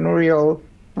entrepreneurial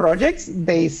projects.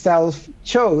 They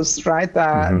self-chose, right,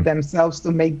 themselves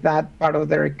to make that part of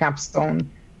their capstone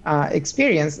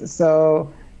experience.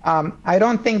 So I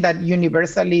don't think that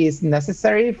universally is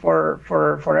necessary for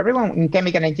everyone. In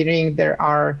chemical engineering, there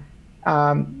are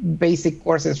basic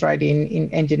courses, right, in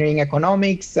engineering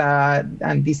economics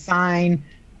and design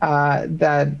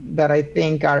that I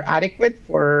think are adequate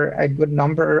for a good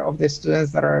number of the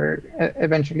students that are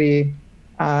eventually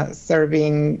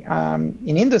serving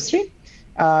in industry.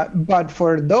 But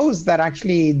for those that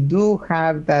actually do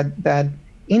have that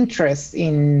interest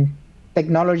in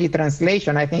technology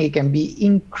translation, I think it can be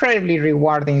incredibly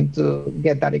rewarding to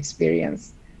get that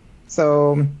experience.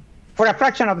 So for a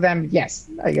fraction of them, yes,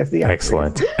 I guess the answer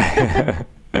Excellent.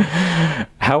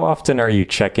 How often are you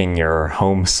checking your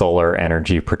home solar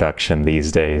energy production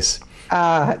these days?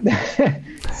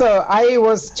 So I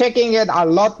was checking it a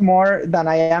lot more than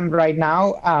I am right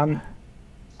now.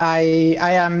 I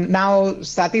am now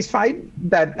satisfied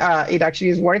that it actually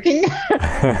is working.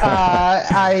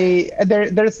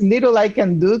 There's little I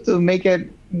can do to make it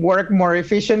work more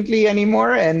efficiently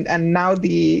anymore. And now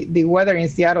the weather in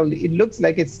Seattle, it looks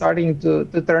like it's starting to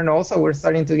turn also. We're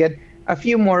starting to get a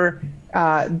few more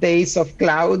days of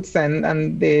clouds,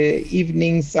 and the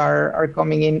evenings are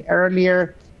coming in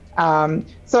earlier.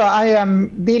 So I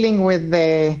am dealing with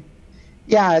the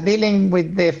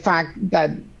fact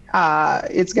that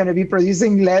it's going to be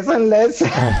producing less and less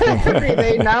every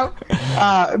day now.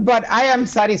 But I am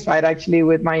satisfied actually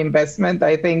with my investment.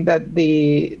 I think that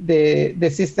the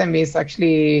system is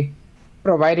actually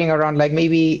providing around like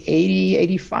maybe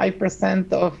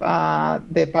 85% of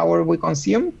the power we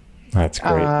consume. That's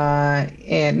great.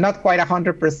 And not quite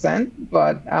 100%,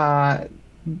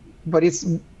 but it's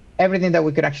everything that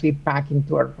we could actually pack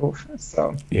into our roof.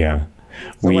 So yeah,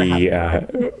 we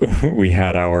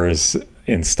had ours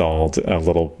installed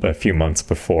a few months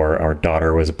before our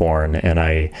daughter was born, and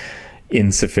I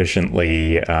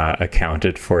insufficiently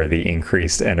accounted for the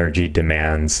increased energy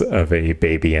demands of a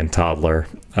baby and toddler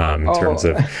in terms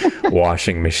of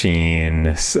washing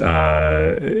machine,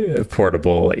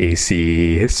 portable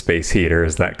AC, space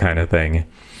heaters, that kind of thing.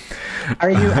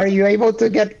 Are you able to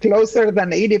get closer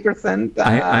than 80%?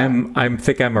 I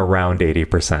think I'm around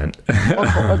 80%.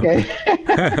 Okay.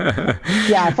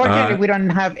 Yeah, fortunately we don't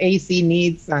have AC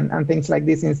needs and things like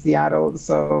this in Seattle.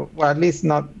 So, well, at least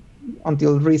not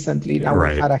until recently. Now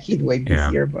right. We've had a heat wave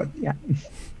this year, but yeah.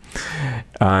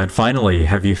 And finally,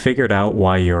 have you figured out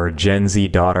why your Gen Z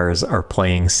daughters are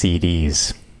playing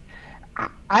CDs?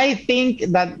 I think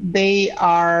that they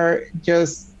are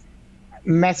just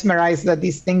mesmerized that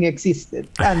this thing existed,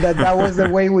 and that was the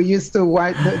way we used to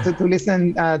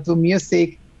listen to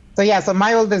music. So yeah, so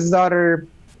my oldest daughter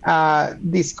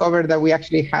discovered that we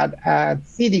actually had a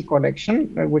CD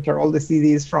collection, which are all the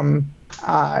CDs from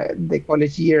the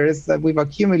college years that we've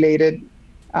accumulated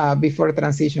before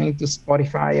transitioning to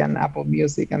Spotify and Apple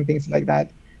Music and things like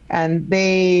that. And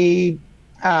they're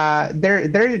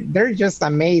just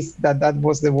amazed that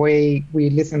was the way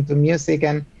we listened to music.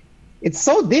 And it's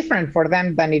so different for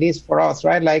them than it is for us,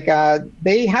 right? Like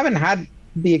they haven't had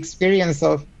the experience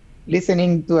of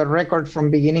listening to a record from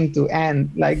beginning to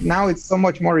end. Like now it's so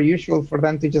much more usual for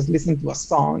them to just listen to a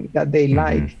song that they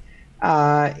like.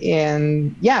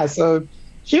 And yeah, so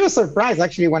she was surprised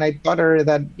actually when I told her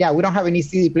that, yeah, we don't have any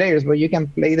CD players, but you can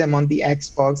play them on the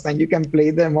Xbox and you can play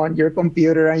them on your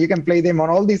computer and you can play them on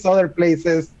all these other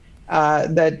places.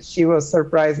 that she was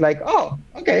surprised, like, oh,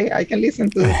 okay, I can listen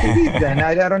to the CDs then.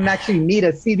 I don't actually need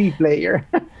a CD player.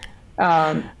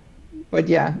 But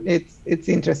yeah, it's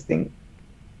interesting.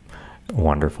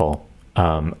 Wonderful.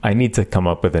 I need to come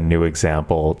up with a new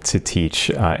example to teach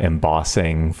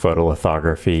embossing,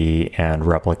 photolithography, and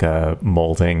replica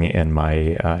molding in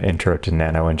my Intro to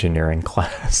Nanoengineering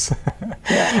class.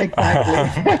 Yeah,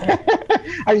 exactly.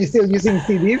 Are you still using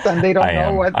CDs and they don't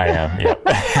know what? I am, yep.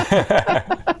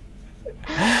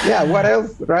 Yeah, what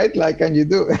else, right? Like, can you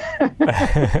do?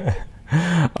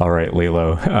 All right,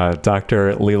 Lilo.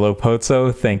 Dr. Lilo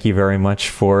Pozzo, thank you very much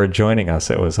for joining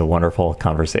us. It was a wonderful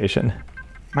conversation.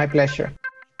 My pleasure.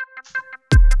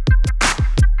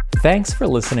 Thanks for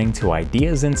listening to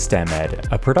Ideas in STEM Ed,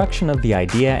 a production of the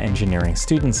Idea Engineering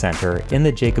Student Center in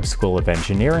the Jacobs School of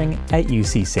Engineering at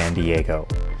UC San Diego.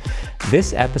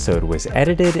 This episode was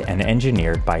edited and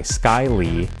engineered by Sky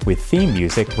Lee, with theme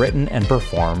music written and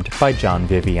performed by John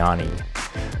Viviani.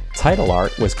 Title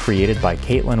art was created by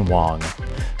Caitlin Wong.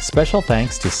 Special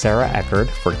thanks to Sarah Eckert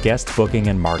for guest booking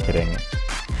and marketing.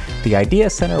 The Idea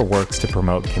Center works to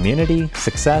promote community,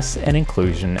 success, and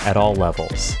inclusion at all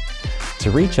levels.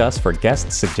 To reach us for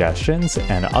guest suggestions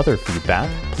and other feedback,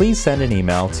 please send an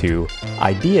email to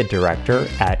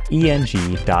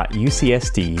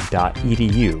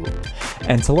ideadirector@eng.ucsd.edu.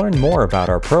 And to learn more about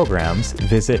our programs,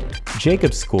 visit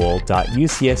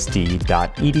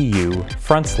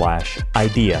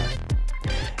jacobschool.ucsd.edu/idea.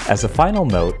 As a final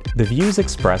note, the views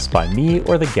expressed by me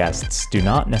or the guests do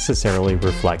not necessarily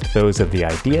reflect those of the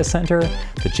Idea Center,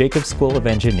 the Jacobs School of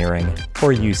Engineering,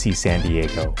 or UC San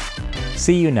Diego.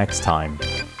 See you next time.